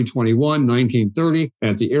 February 21, 1930,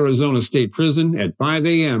 at the Arizona State Prison at 5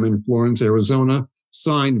 a.m. in Florence, Arizona.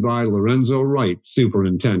 Signed by Lorenzo Wright,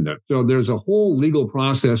 superintendent. So there's a whole legal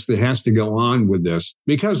process that has to go on with this,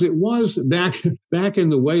 because it was back in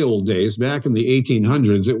the way old days, back in the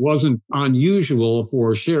 1800s, it wasn't unusual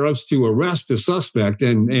for sheriffs to arrest a suspect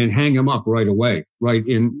and hang him up right away, right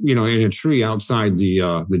in a tree outside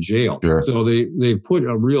the jail. Sure. So they put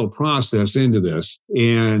a real process into this,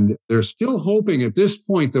 and they're still hoping at this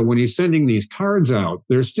point that when he's sending these cards out,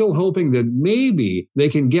 they're still hoping that maybe they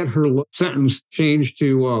can get her sentence changed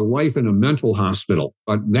to life in a mental hospital,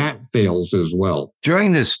 but that fails as well.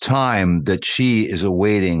 During this time that she is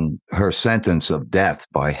awaiting her sentence of death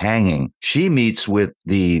by hanging, she meets with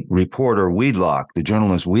the reporter Wheelock, the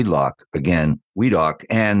journalist Wheelock,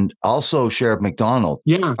 and also Sheriff McDonald.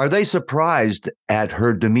 Yeah. Are they surprised at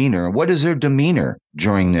her demeanor? What is her demeanor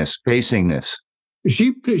during this, facing this?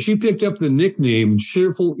 She picked up the nickname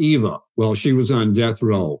Cheerful Eva while she was on death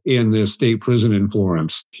row in the state prison in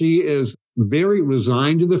Florence. She is very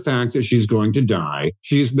resigned to the fact that she's going to die.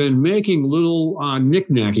 She's been making little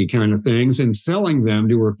knick-knacky kind of things and selling them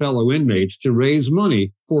to her fellow inmates to raise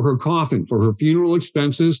money for her coffin, for her funeral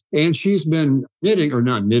expenses. And she's been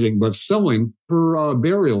sewing her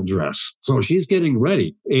burial dress. So she's getting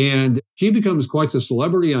ready. And she becomes quite the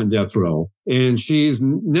celebrity on death row. And she's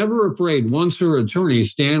never afraid. Once her attorney,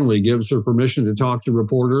 Stanley, gives her permission to talk to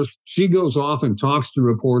reporters, she goes off and talks to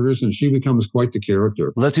reporters, and she becomes quite the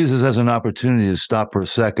character. Let's use this as an opportunity to stop for a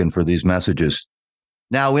second for these messages.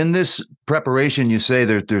 Now, in this preparation, you say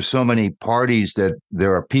there's so many parties that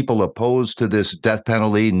there are people opposed to this death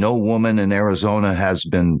penalty. No woman in Arizona has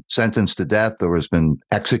been sentenced to death or has been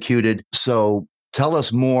executed. So tell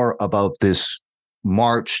us more about this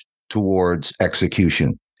march towards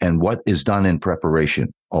execution and what is done in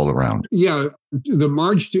preparation all around. Yeah, the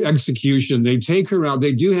march to execution, they take her out.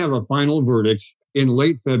 They do have a final verdict in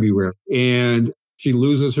late February, and she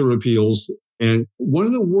loses her appeals. And one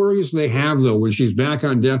of the worries they have, though, when she's back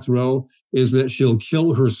on death row is that she'll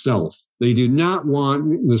kill herself. They do not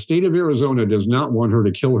want, the state of Arizona does not want her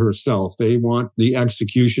to kill herself. They want the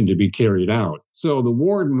execution to be carried out. So the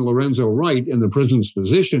warden, Lorenzo Wright, and the prison's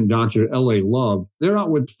physician, Dr. L.A. Love, they're out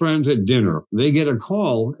with friends at dinner. They get a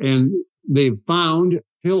call, and they've found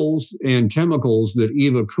pills and chemicals that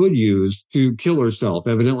Eva could use to kill herself.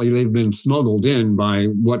 Evidently, they've been smuggled in by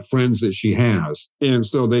what friends that she has. And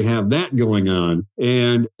so they have that going on.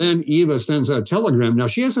 And then Eva sends a telegram. Now,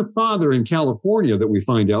 she has a father in California that we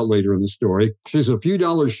find out later in the story. She's a few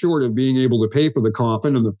dollars short of being able to pay for the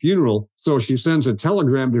coffin and the funeral. So she sends a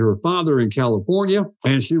telegram to her father in California,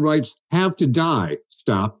 and she writes, "Have to die.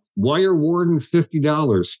 Stop. Wire warden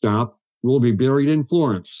 $50. Stop. Will be buried in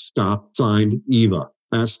Florence. Stop. Signed, Eva."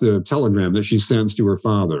 That's the telegram that she sends to her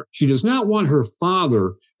father. She does not want her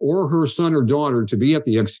father or her son or daughter to be at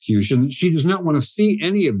the execution. She does not want to see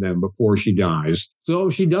any of them before she dies. So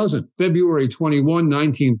she doesn't. February 21,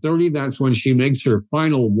 1930, that's when she makes her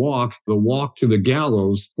final walk, the walk to the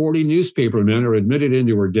gallows. 40 newspapermen are admitted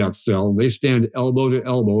into her death cell. They stand elbow to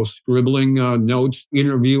elbow, scribbling notes,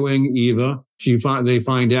 interviewing Eva. They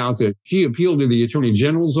find out that she appealed to the Attorney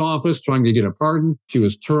General's office trying to get a pardon. She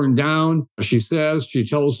was turned down. She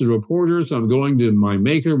tells the reporters, "I'm going to my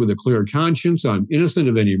maker with a clear conscience. I'm innocent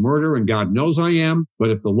of any murder, and God knows I am.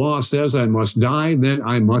 But if the law says I must die, then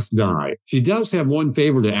I must die." She does have one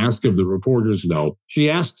favor to ask of the reporters, though.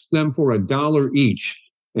 She asks them for $1 each.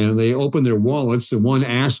 And they open their wallets, and one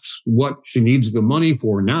asks what she needs the money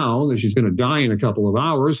for now, that she's going to die in a couple of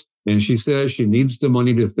hours. And she says she needs the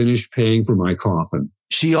money to finish paying for my coffin.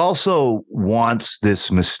 She also wants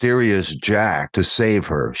this mysterious Jack to save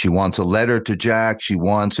her. She wants a letter to Jack. She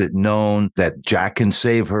wants it known that Jack can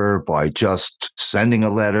save her by just sending a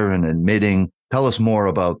letter and admitting. Tell us more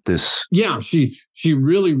about this. Yeah, she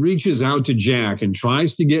really reaches out to Jack and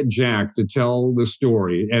tries to get Jack to tell the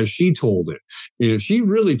story as she told it. And she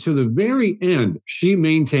really, to the very end, she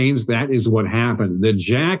maintains that is what happened, that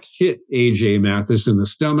Jack hit A.J. Mathis in the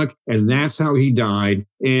stomach, and that's how he died.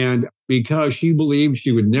 And because she believed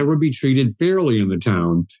she would never be treated fairly in the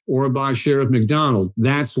town or by Sheriff McDonald,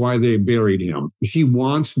 that's why they buried him. She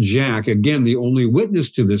wants Jack, again, the only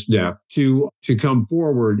witness to this death, to come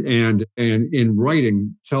forward and in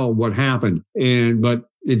writing tell what happened. But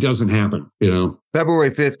it doesn't happen,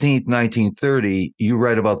 February 15th, 1930, you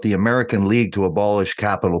write about the American League to Abolish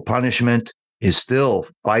Capital Punishment is still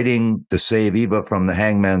fighting to save Eva from the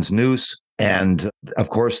hangman's noose. And of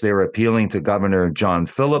course, they're appealing to Governor John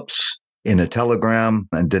Phillips in a telegram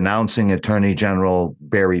and denouncing Attorney General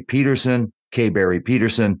Barry Peterson, K. Barry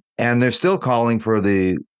Peterson. And they're still calling for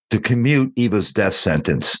to commute Eva's death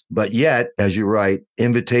sentence. But yet, as you write,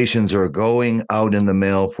 invitations are going out in the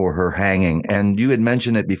mail for her hanging. And you had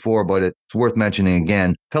mentioned it before, but it's worth mentioning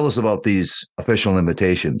again. Tell us about these official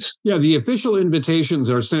invitations. Yeah, the official invitations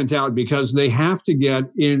are sent out because they have to get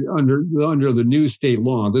in under the new state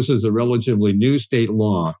law. This is a relatively new state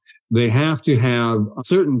law. They have to have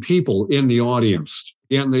certain people in the audience.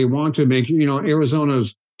 And they want to make,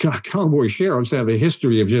 Arizona's cowboy sheriffs have a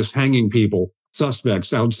history of just hanging people,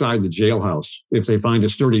 suspects outside the jailhouse. If they find a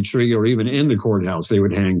sturdy tree or even in the courthouse, they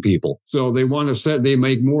would hang people. So they they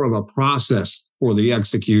make more of a process for the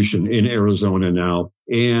execution in Arizona now.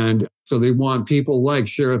 And so they want people like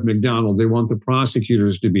Sheriff McDonald. They want the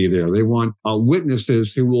prosecutors to be there. They want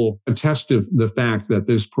witnesses who will attest to the fact that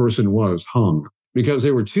this person was hung. Because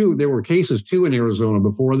there were cases too in Arizona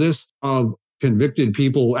before this of convicted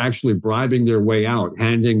people actually bribing their way out,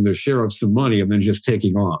 handing the sheriff some money and then just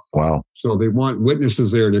taking off. Wow. So they want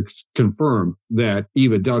witnesses there to confirm that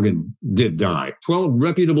Eva Duggan did die. 12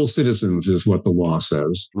 reputable citizens is what the law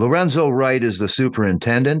says. Lorenzo Wright is the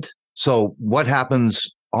superintendent. So what happens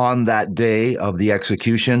on that day of the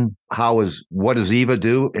execution? What does Eva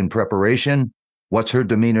do in preparation? What's her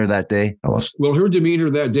demeanor that day? Well, her demeanor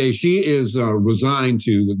that day, she is resigned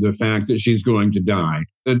to the fact that she's going to die.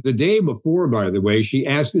 The day before, by the way, she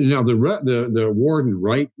asked, the warden,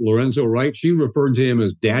 Wright, Lorenzo Wright, she referred to him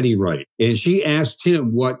as Daddy Wright. And she asked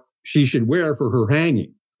him what she should wear for her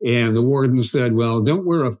hanging. And the warden said, well, don't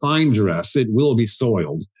wear a fine dress. It will be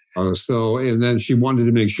soiled. And then she wanted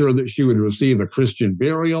to make sure that she would receive a Christian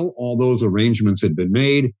burial. All those arrangements had been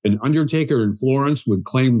made. An undertaker in Florence would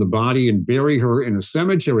claim the body and bury her in a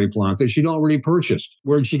cemetery plot that she'd already purchased.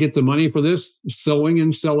 Where'd she get the money for this? Sewing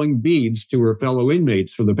and selling beads to her fellow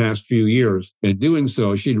inmates for the past few years. In doing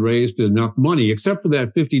so, she'd raised enough money, except for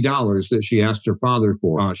that $50 that she asked her father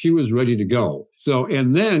for. She was ready to go.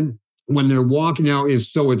 And then when they're walking out,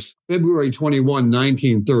 it's February 21,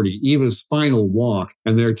 1930, Eva's final walk,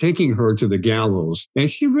 and they're taking her to the gallows.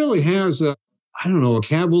 And she really has I don't know, a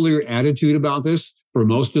cavalier attitude about this for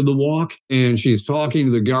most of the walk. And she's talking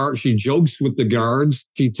to the guard. She jokes with the guards.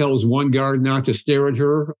 She tells one guard not to stare at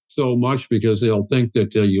her so much because they'll think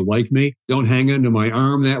that you like me. Don't hang onto my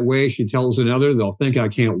arm that way. She tells another, they'll think I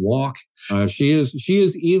can't walk. She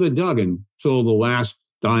is Eva Duggan till the last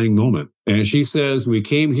dying moment. And she says, we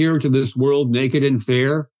came here to this world naked and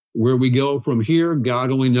fair. Where we go from here,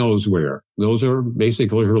 God only knows where. Those are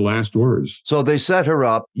basically her last words. So they set her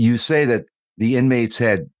up. You say that the inmates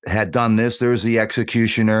had done this. There's the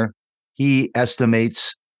executioner. He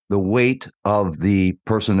estimates the weight of the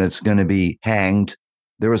person that's going to be hanged.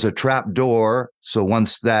 There is a trap door. So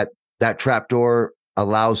once that trap door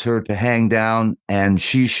allows her to hang down, and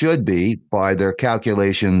she should be, by their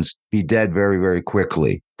calculations, be dead very, very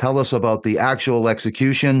quickly. Tell us about the actual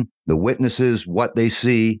execution, the witnesses, what they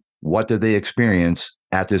see, what did they experience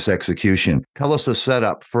at this execution. Tell us the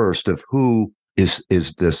setup first of who is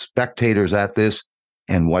the spectators at this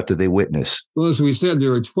and what did they witness? Well, as we said,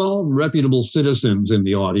 there are 12 reputable citizens in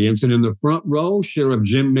the audience. And in the front row, Sheriff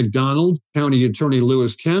Jim McDonald, County Attorney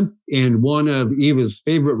Lewis Kemp, and one of Eva's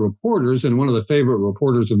favorite reporters, and one of the favorite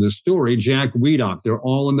reporters of this story, Jack Weedock. They're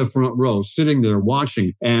all in the front row, sitting there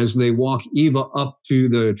watching as they walk Eva up to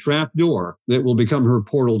the trap door that will become her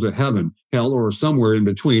portal to heaven, hell, or somewhere in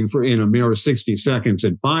between in a mere 60 seconds.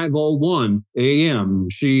 At 5:01 a.m.,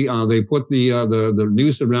 they put the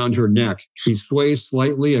noose around her neck. She sways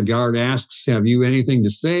slightly. A guard asks, have you anything to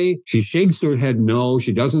say? She shakes her head no.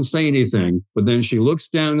 She doesn't say anything, but then she looks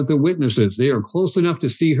down at the witnesses. They are close enough to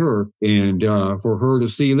see her and for her to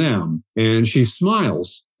see them. And she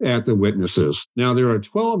smiles at the witnesses. Now, there are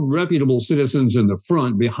 12 reputable citizens in the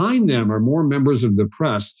front. Behind them are more members of the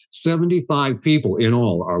press. 75 people in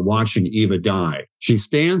all are watching Eva die. She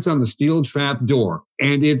stands on the steel trap door,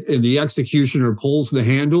 and the executioner pulls the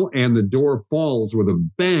handle, and the door falls with a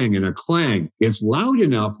bang and a clang. It's loud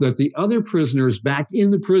enough that the other prisoners back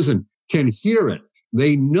in the prison can hear it.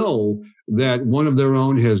 They know that one of their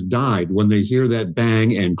own has died when they hear that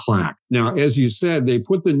bang and clack. Now, as you said, they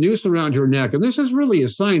put the noose around her neck, and this is really a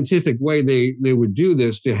scientific way they would do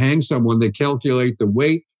this to hang someone. They calculate the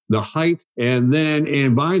weight, the height, and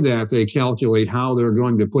by that, they calculate how they're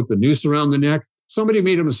going to put the noose around the neck. Somebody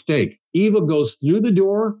made a mistake. Eva goes through the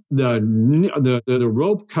door, the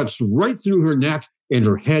rope cuts right through her neck, and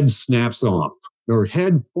her head snaps off. Her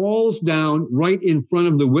head falls down right in front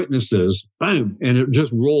of the witnesses, bam, and it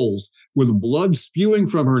just rolls with blood spewing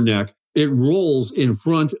from her neck. It rolls in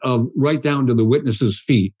front of right down to the witnesses'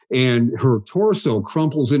 feet, and her torso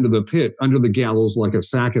crumples into the pit under the gallows like a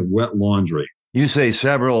sack of wet laundry. You say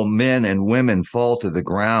several men and women fall to the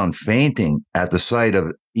ground, fainting at the sight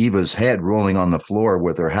of Eva's head rolling on the floor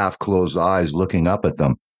with her half-closed eyes looking up at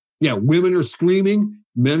them. Yeah, women are screaming.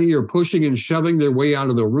 Many are pushing and shoving their way out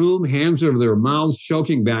of the room, hands over their mouths,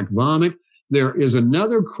 choking back vomit. There is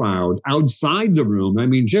another crowd outside the room. I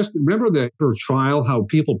mean, just remember her trial, how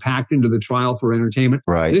people packed into the trial for entertainment.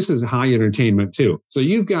 Right. This is high entertainment, too. So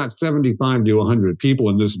you've got 75 to 100 people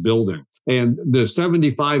in this building. And the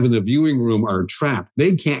 75 in the viewing room are trapped.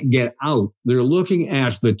 They can't get out. They're looking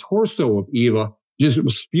at the torso of Eva, just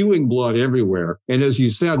spewing blood everywhere. And as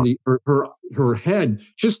you said, her head,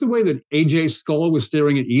 just the way that AJ's skull was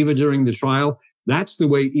staring at Eva during the trial, that's the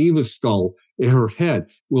way Eva's skull, her head,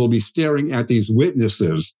 will be staring at these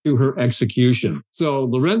witnesses to her execution. So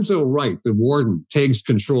Lorenzo Wright, the warden, takes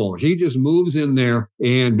control. He just moves in there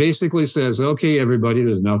and basically says, okay, everybody,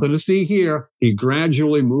 there's nothing to see here. He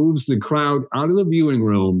gradually moves the crowd out of the viewing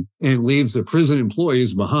room and leaves the prison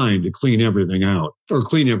employees behind to clean everything out, or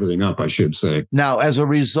clean everything up, I should say. Now, as a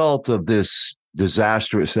result of this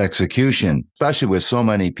disastrous execution, especially with so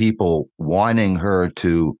many people wanting her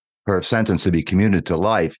sentence to be commuted to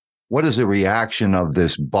life, what is the reaction of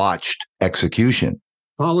this botched execution?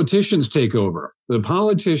 Politicians take over. The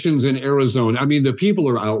politicians in Arizona, I mean, the people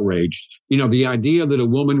are outraged. You know, the idea that a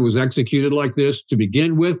woman was executed like this to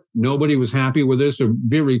begin with, nobody was happy with this, or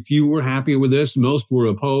very few were happy with this. Most were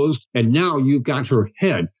opposed. And now you've got her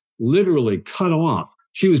head literally cut off.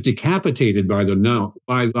 She was decapitated by the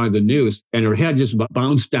noose, and her head just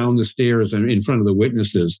bounced down the stairs and in front of the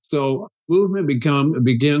witnesses. So movement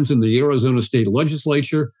begins in the Arizona State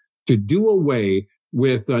Legislature to do away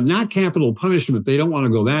with not capital punishment. They don't want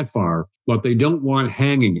to go that far, but they don't want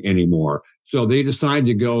hanging anymore. So they decide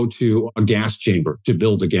to go to a gas chamber, to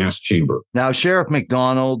build a gas chamber. Now, Sheriff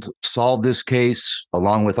McDonald solved this case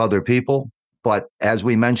along with other people. But as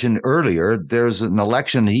we mentioned earlier, there's an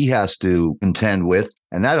election he has to contend with,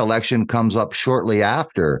 and that election comes up shortly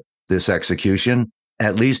after this execution,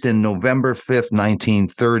 at least in November 5th,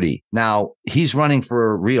 1930. Now, he's running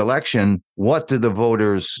for re-election. What do the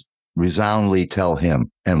voters resoundingly tell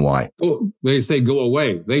him, and why? Oh, they say go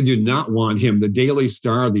away. They do not want him. The Daily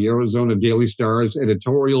Star, the Arizona Daily Star's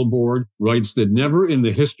editorial board writes that never in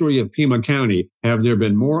the history of Pima County have there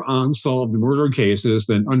been more unsolved murder cases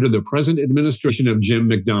than under the present administration of Jim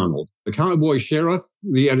McDonald. The cowboy sheriff,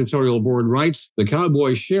 the editorial board writes, the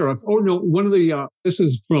cowboy sheriff, this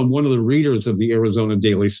is from one of the readers of the Arizona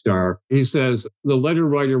Daily Star. He says, the letter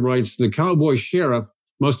writer writes, the cowboy sheriff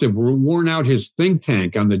must have worn out his think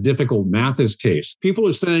tank on the difficult Mathis case. People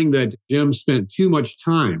are saying that Jim spent too much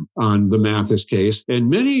time on the Mathis case, and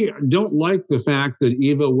many don't like the fact that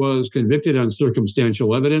Eva was convicted on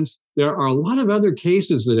circumstantial evidence. There are a lot of other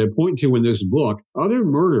cases that I point to in this book, other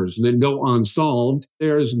murders that go unsolved.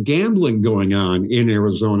 There's gambling going on in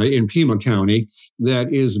Arizona, in Pima County,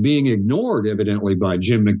 that is being ignored, evidently, by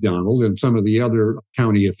Jim McDonald and some of the other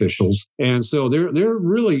county officials. And so there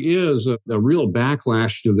really is a real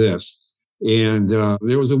backlash to this. And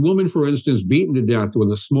there was a woman, for instance, beaten to death with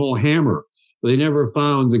a small hammer. They never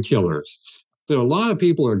found the killers. So a lot of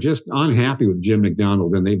people are just unhappy with Jim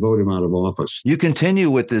McDonald, and they vote him out of office. You continue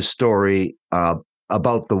with this story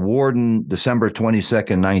about the warden, December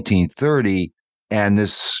 22nd, 1930, and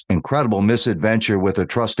this incredible misadventure with a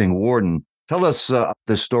trusting warden. Tell us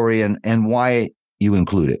the story and why you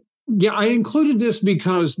include it. Yeah, I included this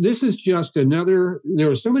because this is just there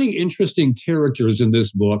are so many interesting characters in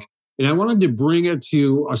this book. And I wanted to bring it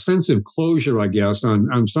to a sense of closure, I guess,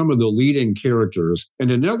 on some of the leading characters. And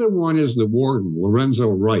another one is the warden, Lorenzo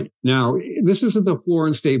Wright. Now, this is at the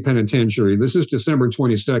Florence State Penitentiary. This is December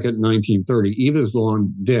 22nd, 1930. Eva's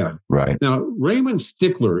long dead. Right. Now, Raymond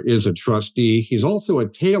Stickler is a trustee. He's also a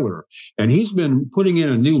tailor, and he's been putting in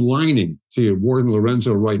a new lining to Warden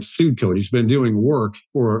Lorenzo Wright's suit coat. He's been doing work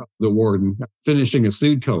for the warden, finishing a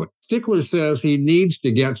suit coat. Stickler says he needs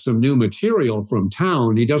to get some new material from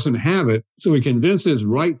town. He doesn't have it, so he convinces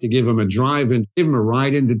Wright to give him a drive and give him a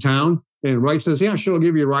ride into town. And Wright says, yeah, sure, I'll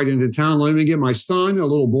give you a ride into town. Let me get my son, a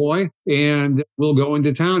little boy, and we'll go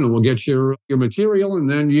into town and we'll get your material, and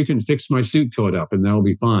then you can fix my suit coat up, and that'll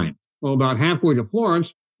be fine. Well, about halfway to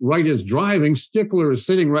Florence, Wright is driving. Stickler is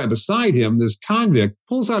sitting right beside him. This convict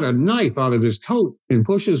pulls out a knife out of his coat and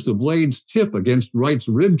pushes the blade's tip against Wright's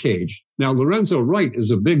rib cage. Now, Lorenzo Wright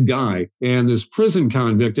is a big guy, and this prison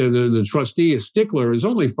convict, the trustee, Stickler, is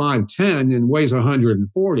only 5'10" and weighs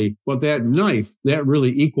 140. But that knife, that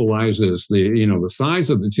really equalizes the size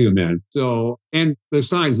of the two men. So, and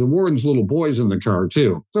besides, the warden's little boy's in the car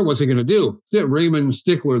too. So what's he going to do? Raymond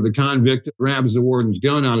Stickler, the convict, grabs the warden's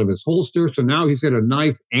gun out of his holster. So now he's got a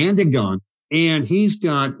knife and a gun, and he's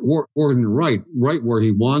got Warden Wright right where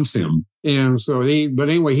he wants him. And so he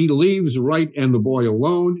leaves Wright and the boy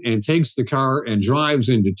alone and takes the car and drives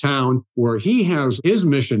into town where he has his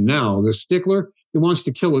mission now. The Stickler, he wants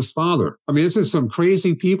to kill his father. I mean, this is some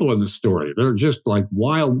crazy people in the story. They're just like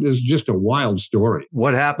wild. It's just a wild story.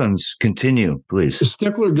 What happens? Continue, please. The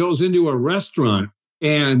Stickler goes into a restaurant,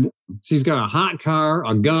 and he's got a hot car,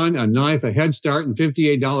 a gun, a knife, a Head Start, and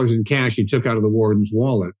 $58 in cash he took out of the warden's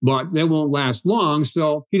wallet. But that won't last long,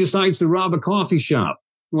 so he decides to rob a coffee shop.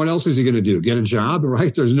 What else is he going to do? Get a job,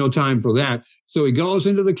 right? There's no time for that. So he goes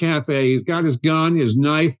into the cafe. He's got his gun, his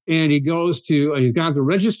knife, and he's got the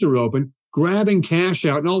register open, grabbing cash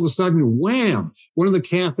out. And all of a sudden, wham, one of the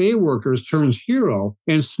cafe workers turns hero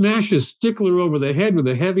and smashes Stickler over the head with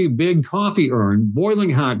a heavy, big coffee urn,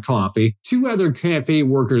 boiling hot coffee. Two other cafe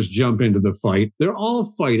workers jump into the fight. They're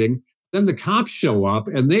all fighting. Then the cops show up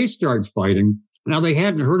and they start fighting. Now, they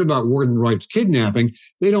hadn't heard about Warden Wright's kidnapping.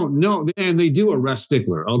 They don't know, and they do arrest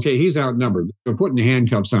Stickler. Okay, he's outnumbered. They're putting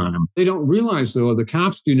handcuffs on him. They don't realize, though, the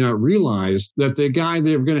cops do not realize that the guy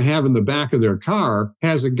they're going to have in the back of their car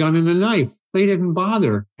has a gun and a knife. They didn't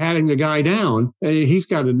bother patting the guy down. And he's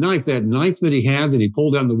got a knife. That knife that he had that he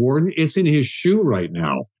pulled on the warden, it's in his shoe right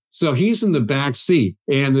now. So he's in the back seat,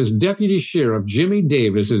 and this deputy sheriff, Jimmy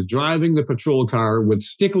Davis, is driving the patrol car with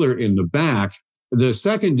Stickler in the back. The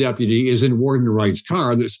second deputy is in Warden Wright's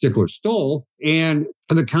car that Stickler stole, and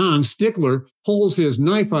Stickler pulls his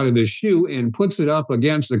knife out of his shoe and puts it up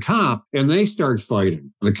against the cop, and they start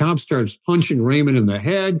fighting. The cop starts punching Raymond in the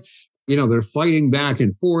head. They're fighting back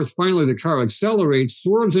and forth. Finally, the car accelerates,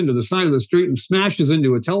 swerves into the side of the street, and smashes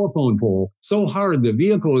into a telephone pole so hard the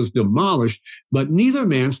vehicle is demolished, but neither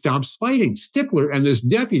man stops fighting. Stickler and this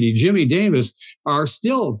deputy, Jimmy Davis, are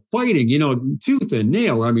still fighting, tooth and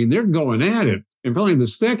nail. I mean, they're going at it. And finally, the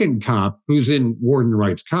second cop, who's in Warden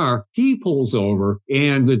Wright's car, he pulls over,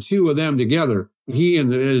 and the two of them together, he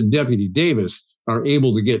and the Deputy Davis, are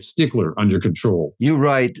able to get Stickler under control. You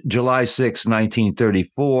write July 6,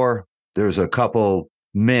 1934. There's a couple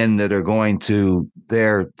men that are going to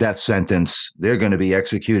their death sentence. They're going to be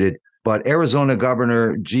executed. But Arizona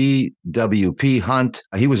Governor G.W.P. Hunt,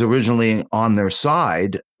 he was originally on their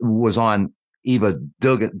side, was on Eva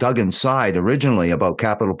Duggan's side originally about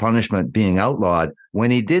capital punishment being outlawed.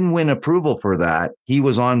 When he didn't win approval for that, he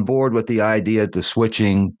was on board with the idea to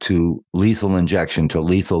switching to lethal injection, to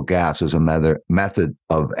lethal gas as a method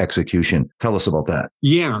of execution. Tell us about that.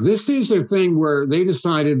 Yeah, this is a thing where they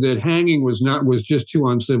decided that hanging was just too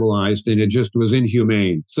uncivilized and it just was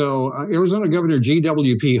inhumane. So Arizona Governor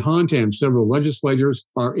G.W.P. Hunt and several legislators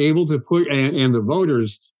are able to and the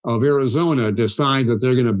voters of Arizona decide that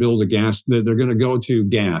they're going to build that they're going to go to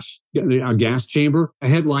a gas chamber. A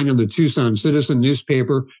headline in the Tucson Citizen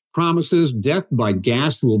newspaper promises death by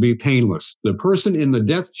gas will be painless. The person in the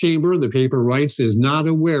death chamber, the paper writes, is not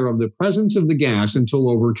aware of the presence of the gas until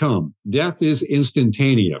overcome. Death is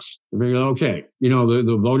instantaneous. Okay,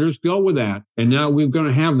 the voters go with that. And now we're going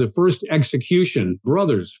to have the first execution.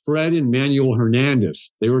 Brothers, Fred and Manuel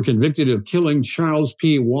Hernandez. They were convicted of killing Charles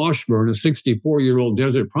P. Washburn, a 64-year-old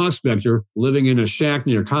desert prospector living in a shack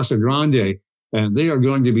near Casa Grande. And they are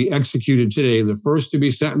going to be executed today, the first to be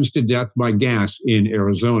sentenced to death by gas in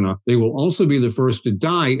Arizona. They will also be the first to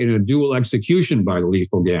die in a dual execution by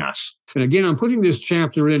lethal gas. And again, I'm putting this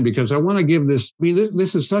chapter in because I want to give this,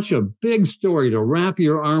 this is such a big story to wrap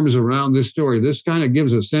your arms around this story. This kind of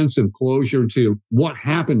gives a sense of closure to what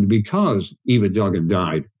happened because Eva Duggan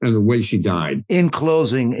died and the way she died. In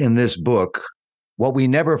closing, in this book, what we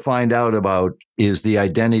never find out about is the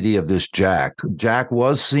identity of this Jack. Jack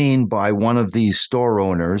was seen by one of these store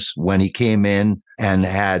owners when he came in and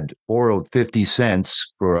had borrowed 50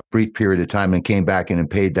 cents for a brief period of time and came back in and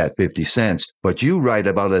paid that 50 cents. But you write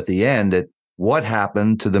about at the end that what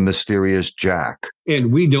happened to the mysterious Jack?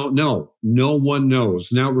 And we don't know. No one knows.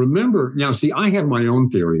 Now, see, I have my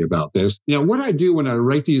own theory about this. What I do when I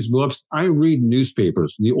write these books, I read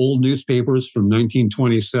newspapers, the old newspapers from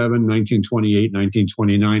 1927, 1928,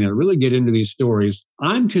 1929. I really get into these stories.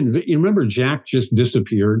 I'm convinced. You remember Jack just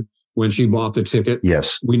disappeared when she bought the ticket?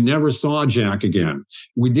 Yes. We never saw Jack again.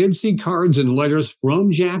 We did see cards and letters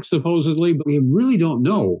from Jack, supposedly, but we really don't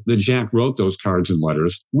know that Jack wrote those cards and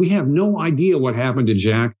letters. We have no idea what happened to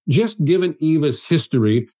Jack. Just given Eva's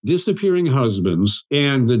history, disappearing husbands,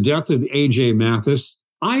 and the death of A.J. Mathis,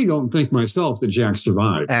 I don't think myself that Jack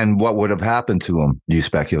survived. And what would have happened to him, you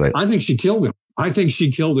speculate? I think she killed him. I think she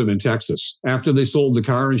killed him in Texas after they sold the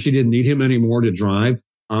car and she didn't need him anymore to drive.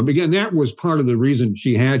 Again, that was part of the reason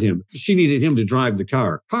she had him. She needed him to drive the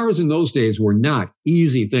car. Cars in those days were not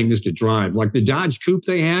easy things to drive. Like the Dodge Coupe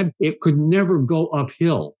they had, it could never go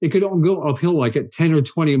uphill. It could only go uphill like at 10 or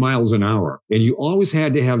 20 miles an hour. And you always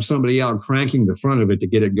had to have somebody out cranking the front of it to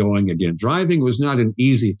get it going again. Driving was not an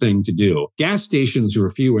easy thing to do. Gas stations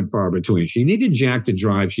were few and far between. She needed Jack to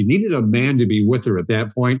drive. She needed a man to be with her at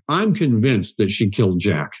that point. I'm convinced that she killed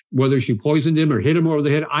Jack. Whether she poisoned him or hit him over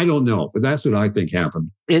the head, I don't know. But that's what I think happened.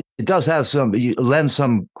 It does have lend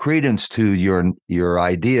some credence to your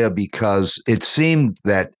idea, because it seemed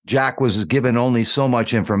that Jack was given only so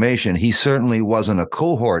much information. He certainly wasn't a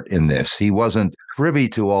cohort in this. He wasn't privy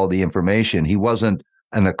to all the information. He wasn't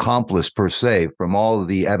an accomplice per se from all of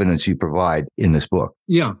the evidence you provide in this book.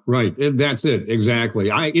 Yeah, right. That's it. Exactly.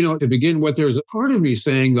 To begin with, there's a part of me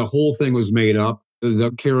saying the whole thing was made up.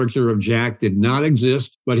 The character of Jack did not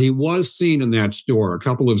exist, but he was seen in that store, a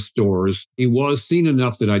couple of stores. He was seen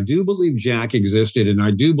enough that I do believe Jack existed, and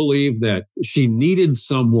I do believe that she needed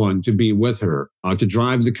someone to be with her, to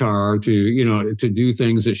drive the car, to do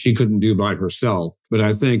things that she couldn't do by herself. But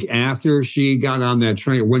I think after she got on that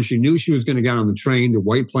train, when she knew she was going to get on the train to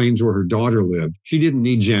White Plains where her daughter lived, she didn't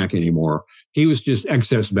need Jack anymore. He was just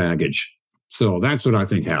excess baggage. So that's what I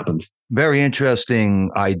think happened. Very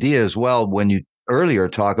interesting idea as well when you earlier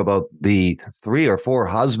talk about the 3 or 4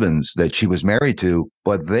 husbands that she was married to,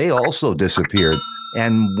 but they also disappeared.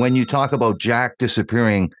 And when you talk about Jack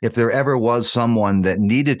disappearing, if there ever was someone that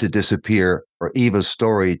needed to disappear for Eva's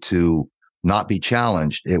story to not be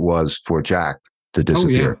challenged, it was for Jack to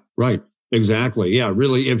disappear. Oh, yeah, right. Exactly. Yeah,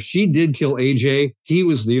 really. If she did kill AJ, he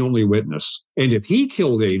was the only witness. And if he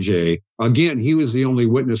killed AJ, again, he was the only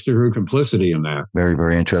witness to her complicity in that. Very,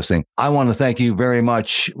 very interesting. I want to thank you very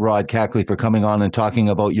much, Rod Kackley, for coming on and talking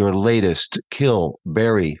about your latest Kill,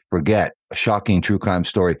 Bury, Forget, a shocking true crime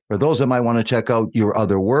story. For those that might want to check out your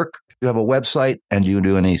other work, you have a website and you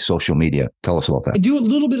do any social media. Tell us about that. I do a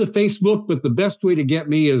little bit of Facebook, but the best way to get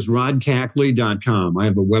me is rodkackley.com. I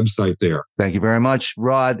have a website there. Thank you very much,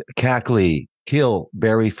 Rod Kackley. Kill,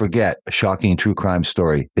 Bury, Forget, a shocking true crime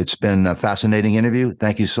story. It's been a fascinating interview.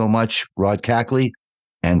 Thank you so much, Rod Kackley,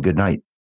 and good night.